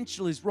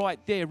potential is right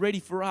there, ready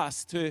for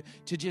us to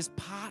just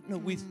partner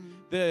with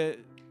the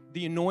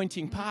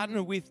anointing,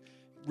 partner with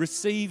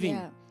receiving.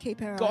 Yeah,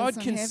 keep our God eyes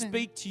on can heaven.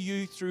 speak to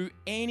you through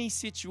any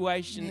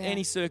situation,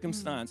 any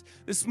circumstance.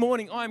 This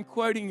morning, I'm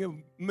quoting a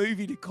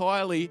movie to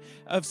Kylie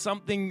of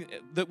something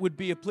that would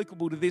be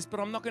applicable to this, but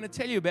I'm not going to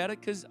tell you about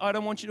it because I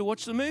don't want you to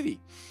watch the movie.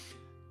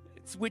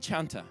 It's Witch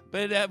Hunter,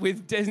 but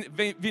with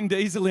Vin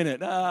Diesel in it.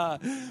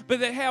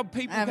 But how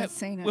people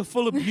were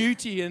full of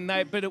beauty,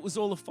 but it was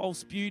all a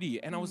false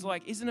beauty. And I was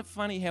like, isn't it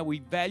funny how we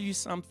value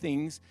some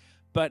things,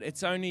 but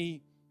it's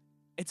only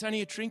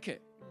a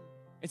trinket.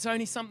 It's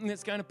only something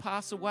that's going to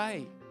pass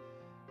away.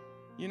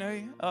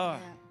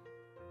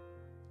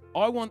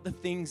 I want the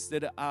things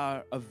that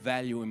are of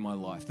value in my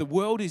life. The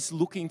world is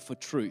looking for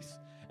truth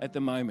at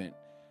the moment.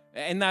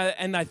 And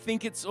they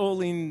think it's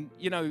all in,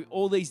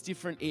 all these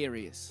different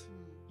areas.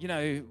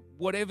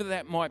 Whatever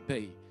that might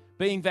be.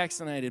 Being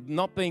vaccinated,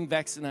 not being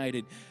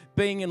vaccinated,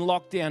 being in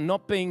lockdown,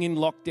 not being in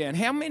lockdown.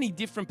 How many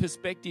different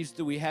perspectives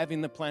do we have in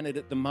the planet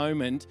at the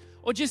moment,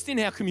 or just in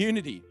our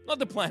community? Not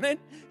the planet,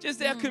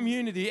 just our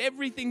community,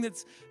 everything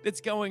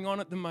that's going on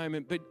at the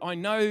moment. But I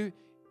know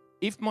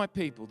if my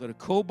people that are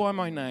called by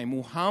my name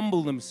will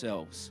humble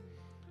themselves,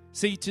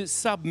 to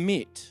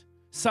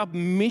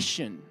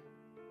submission.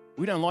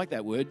 We don't like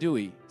that word, do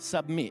we?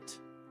 Submit.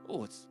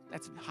 Oh,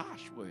 that's a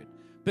harsh word.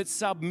 But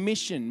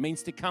submission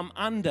means to come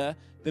under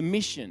the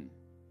mission.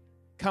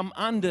 Come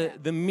under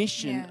the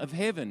mission of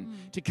heaven.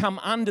 To come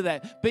under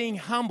that. Being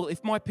humble.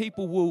 If my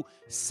people will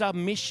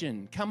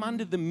come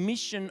under the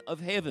mission of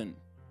heaven.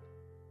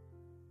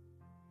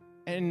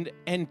 And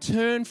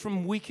turn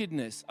from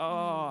wickedness.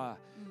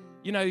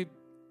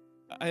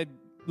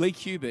 Lee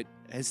Hubert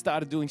has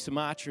started doing some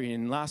archery,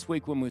 and last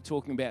week when we were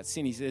talking about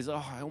sin, he says,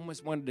 I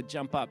almost wanted to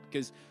jump up,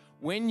 because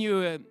when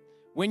you're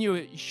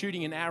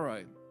shooting an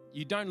arrow,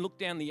 you don't look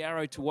down the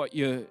arrow to what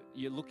you're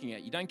looking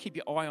at. You don't keep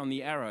your eye on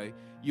the arrow.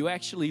 You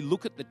actually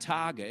look at the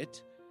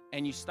target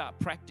and you start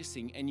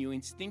practicing, and you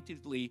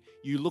instinctively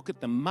look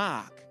at the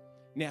mark.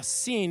 Now,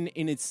 sin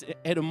in its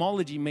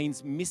etymology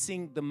means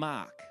missing the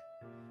mark.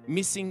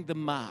 Missing the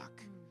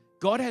mark.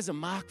 God has a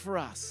mark for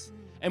us.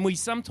 And we're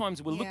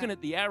looking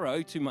at the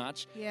arrow too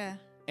much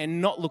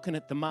and not looking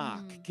at the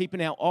mark,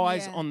 keeping our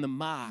eyes on the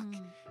mark.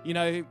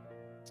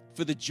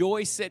 For the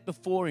joy set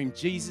before him,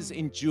 Jesus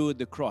endured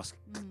the cross.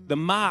 The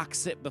mark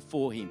set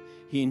before him,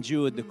 he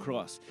endured the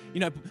cross.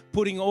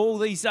 Putting all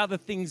these other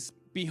things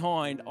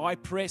behind, I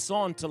press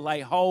on to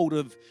lay hold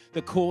of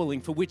the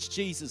calling for which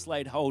Jesus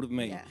laid hold of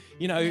me.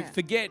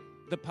 Forget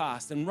the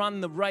past and run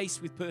the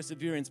race with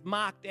perseverance,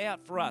 marked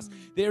out for us.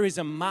 There is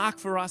a mark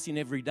for us in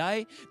every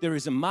day. There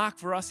is a mark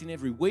for us in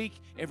every week,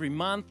 every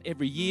month,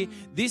 every year.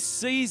 This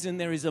season,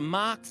 there is a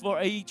mark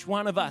for each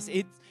one of us.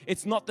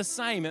 It's not the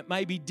same. It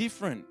may be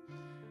different.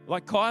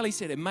 Like Kylie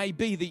said, it may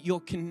be that you're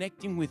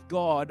connecting with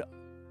God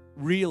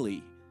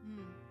really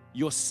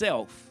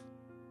yourself,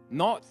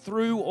 not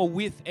through or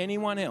with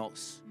anyone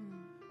else.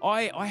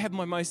 I have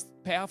my most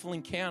powerful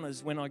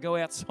encounters when I go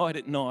outside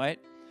at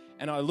night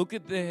and I look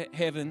at the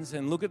heavens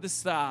and look at the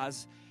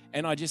stars,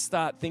 and I just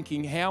start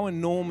thinking how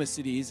enormous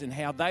it is and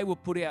how they were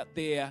put out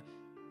there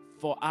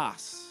for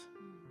us.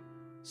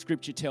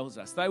 Scripture tells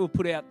us they were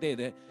put out there.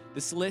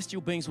 The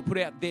celestial beings were put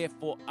out there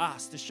for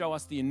us to show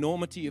us the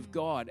enormity of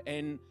God.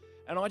 And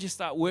I just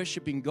start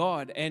worshiping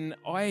God, and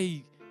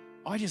I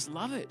just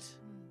love it.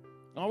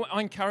 I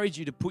encourage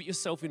you to put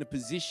yourself in a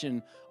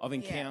position of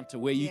encounter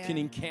where you can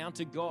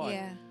encounter God.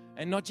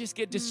 And not just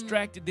get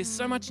distracted. There's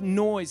so much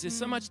noise. There's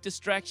so much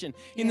distraction.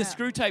 In the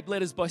Screwtape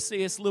Letters by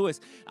C.S. Lewis,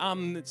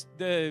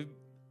 the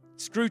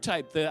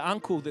Screwtape, the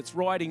uncle that's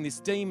writing, this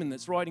demon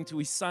that's writing to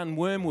his son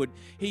Wormwood,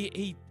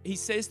 he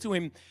says to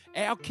him,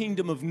 our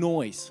kingdom of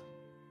noise.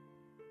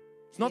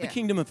 It's not the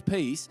kingdom of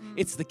peace.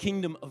 It's the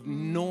kingdom of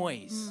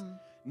noise.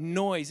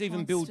 Noise.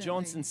 Even Bill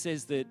Johnson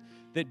says that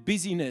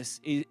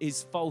busyness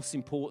is false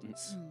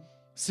importance.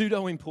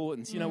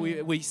 Pseudo-importance.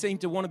 We seem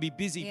to want to be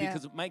busy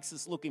because it makes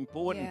us look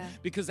important,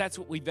 because that's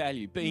what we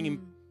value,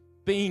 being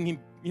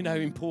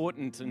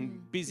important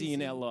and busy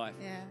in our life.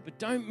 But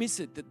don't miss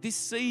it, that this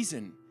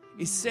season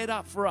is set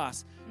up for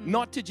us,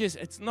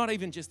 it's not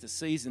even just a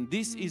season.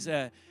 This is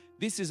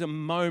a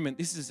moment,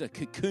 this is a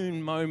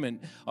cocoon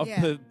moment of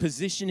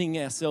positioning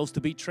ourselves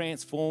to be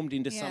transformed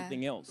into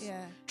something else.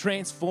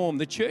 Transformed.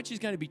 The church is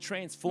going to be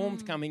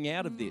transformed coming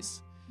out of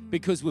this.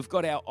 Because we've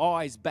got our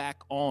eyes back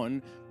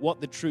on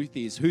what the truth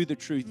is, who the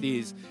truth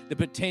is, the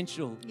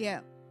potential,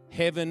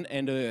 heaven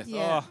and earth.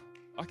 Oh,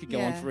 I could go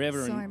on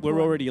forever, so and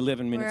we're already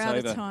 11 minutes over. We're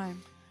out of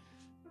time.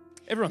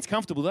 Everyone's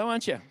comfortable though,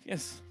 aren't you?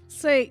 Yes.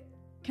 So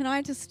can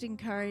I just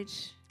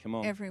encourage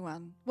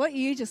everyone, what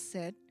you just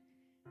said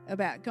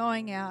about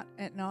going out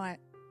at night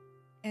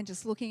and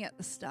just looking at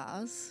the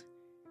stars.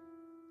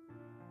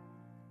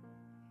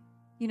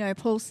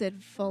 Paul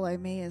said, follow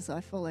me as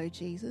I follow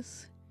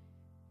Jesus.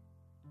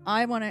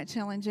 I want to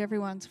challenge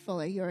everyone to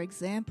follow your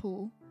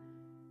example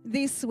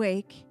this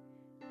week.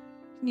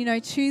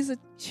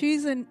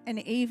 Choose an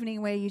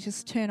evening where you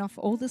just turn off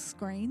all the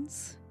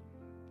screens,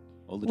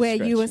 where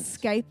you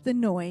escape the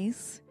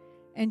noise,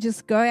 and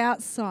just go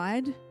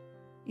outside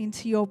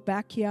into your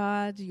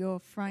backyard, your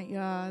front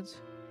yard,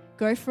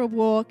 go for a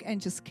walk and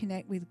just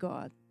connect with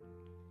God.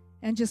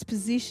 And just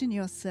position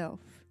yourself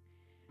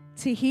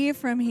to hear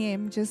from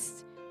Him,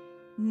 just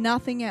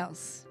nothing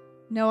else.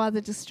 No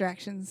other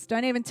distractions.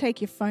 Don't even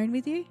take your phone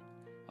with you.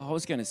 I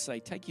was going to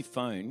say, take your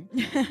phone,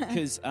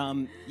 because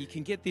you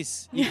can get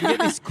this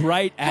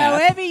great app.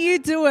 However you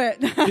do it.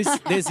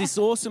 There's this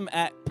awesome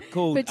app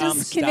called But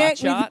just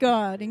connect with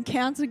God,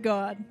 encounter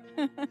God.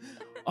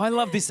 I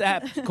love this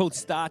app called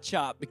Star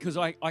Chart, because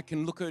I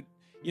can look at,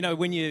 You know,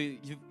 when you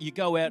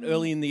go out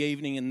early in the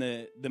evening and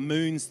the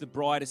moon's the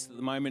brightest at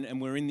the moment,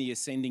 and we're in the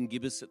ascending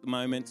gibbous at the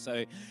moment.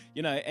 So,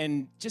 you know,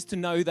 and just to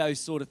know those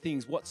sort of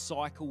things, what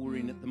cycle we're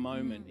in at the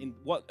moment, in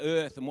what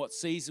earth and what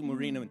season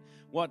we're in, and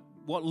what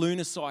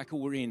lunar cycle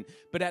we're in.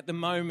 But at the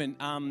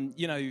moment,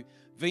 you know,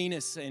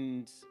 Venus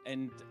and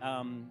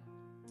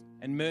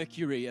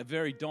Mercury are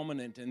very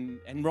dominant,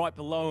 and right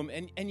below them,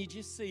 and you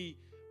just see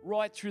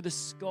right through the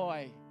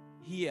sky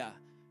here,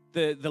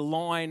 the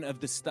line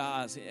of the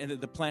stars and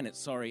the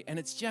planets, and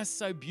it's just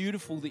so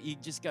beautiful that you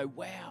just go,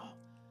 wow,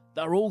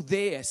 they're all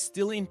there,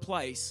 still in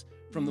place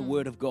from the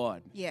Word of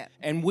God. Yeah.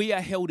 And we are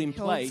held in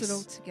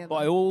place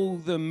by all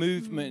the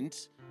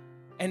movement.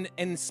 And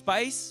in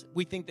space,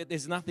 we think that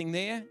there's nothing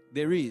there.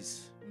 There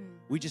is.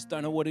 We just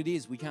don't know what it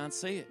is. We can't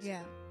see it.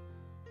 Yeah.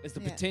 There's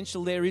the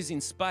potential there is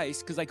in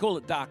space, because they call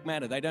it dark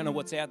matter. They don't know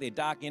what's out there,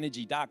 dark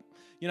energy, dark,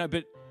 you know,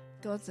 but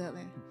God's out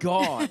there.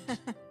 God.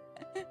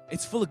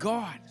 It's full of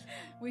God.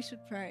 We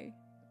should pray.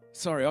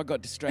 Sorry, I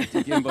got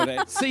distracted again by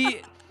that.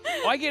 See,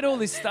 I get all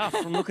this stuff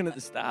from looking at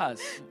the stars.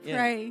 Yeah.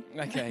 Pray.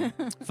 Okay.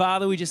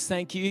 Father, we just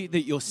thank you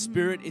that your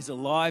Spirit is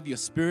alive. Your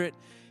Spirit,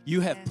 you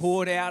have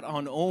poured out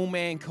on all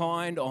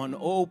mankind, on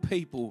all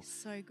people,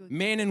 So good.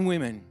 men and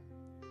women,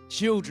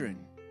 children,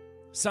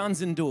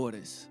 sons and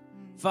daughters.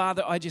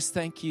 Father, I just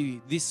thank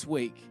you this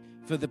week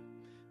for the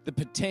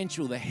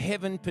potential, the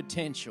heaven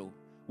potential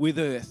with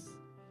earth,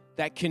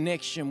 that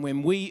connection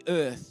when we,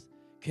 earth,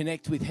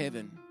 connect with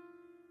heaven.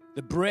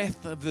 The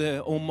breath of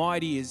the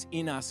Almighty is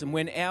in us, and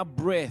when our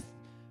breath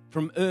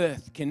from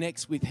earth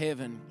connects with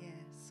heaven,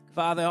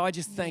 Father, I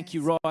just thank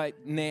you right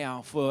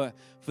now for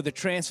the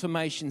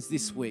transformations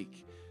this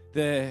week,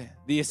 the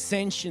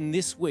ascension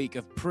this week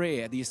of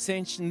prayer, the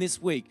ascension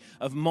this week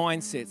of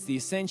mindsets, the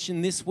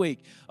ascension this week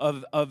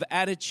of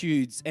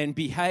attitudes and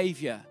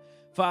behavior.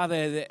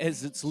 Father,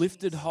 as it's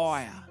lifted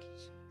higher,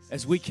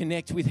 as we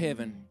connect with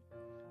heaven,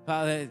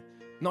 Father,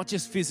 not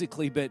just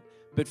physically, but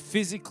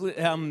physically,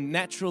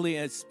 naturally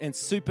and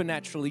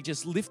supernaturally,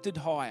 just lifted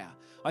higher.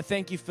 I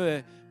thank you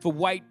for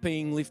weight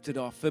being lifted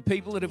off, for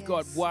people that have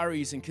got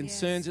worries and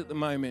concerns at the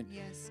moment.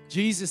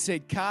 Jesus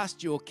said,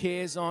 cast your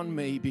cares on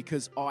me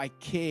because I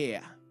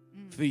care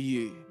for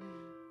you.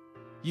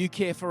 You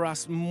care for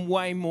us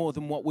way more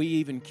than what we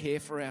even care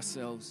for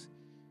ourselves.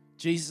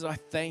 Jesus, I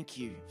thank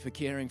you for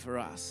caring for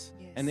us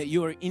and that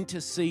you are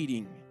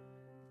interceding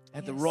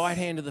at the right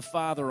hand of the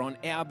Father on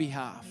our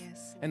behalf,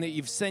 and that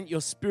you've sent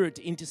your Spirit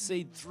to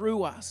intercede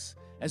through us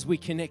as we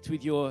connect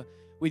with your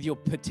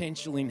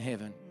potential in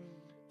heaven.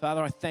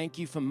 Father, I thank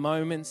you for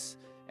moments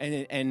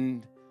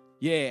and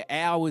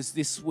hours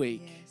this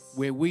week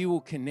where we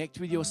will connect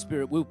with your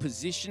Spirit. We'll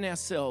position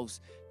ourselves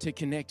to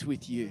connect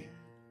with you.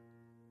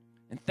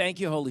 And thank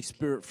you, Holy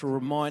Spirit, for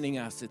reminding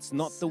us it's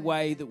not the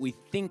way that we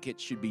think it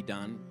should be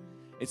done.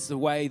 It's the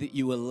way that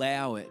you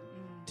allow it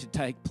to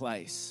take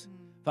place.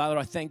 Father,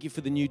 I thank you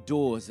for the new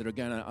doors that are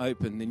going to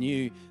open, the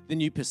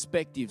new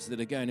perspectives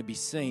that are going to be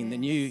seen, the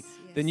new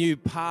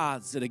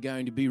paths that are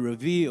going to be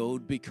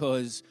revealed,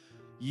 because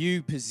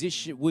we've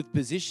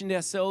positioned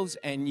ourselves,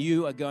 and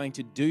you are going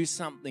to do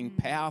something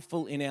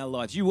powerful in our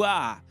lives. You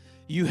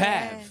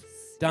have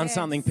done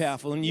something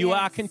powerful, and you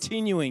are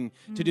continuing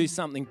to do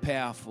something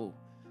powerful.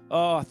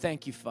 Oh,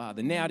 thank you,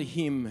 Father. Now to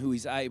him who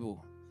is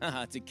able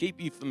to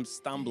keep you from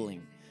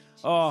stumbling.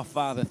 Oh,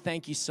 Father,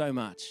 thank you so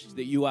much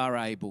that you are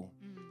able.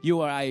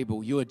 You are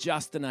able. You are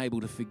just and able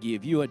to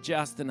forgive. You are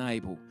just and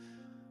able.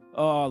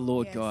 Oh,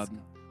 Lord God,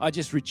 I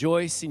just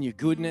rejoice in your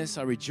goodness.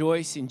 I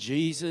rejoice in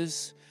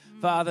Jesus.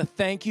 Father,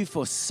 thank you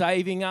for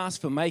saving us,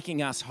 for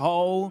making us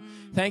whole.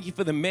 Thank you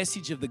for the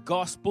message of the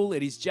gospel.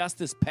 It is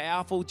just as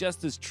powerful,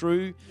 just as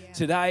true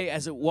today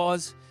as it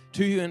was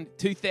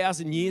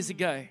 2,000 years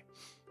ago.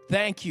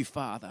 Thank you,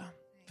 Father,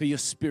 for your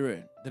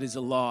Spirit that is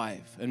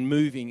alive and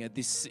moving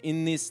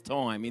in this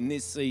time, in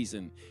this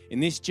season, in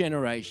this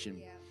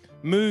generation.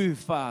 Move,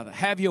 Father.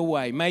 Have your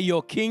way. May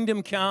your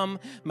kingdom come.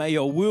 May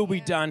your will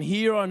be done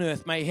here on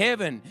earth. May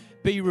heaven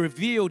be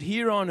revealed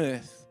here on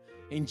earth.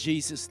 In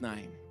Jesus'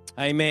 name.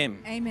 Amen.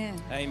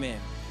 Amen. Amen.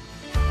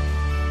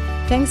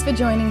 Thanks for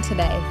joining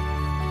today.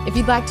 If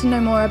you'd like to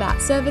know more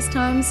about service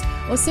times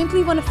or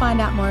simply want to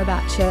find out more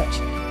about church,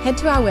 head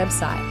to our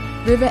website,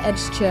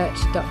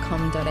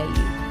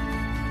 riveredgechurch.com.au.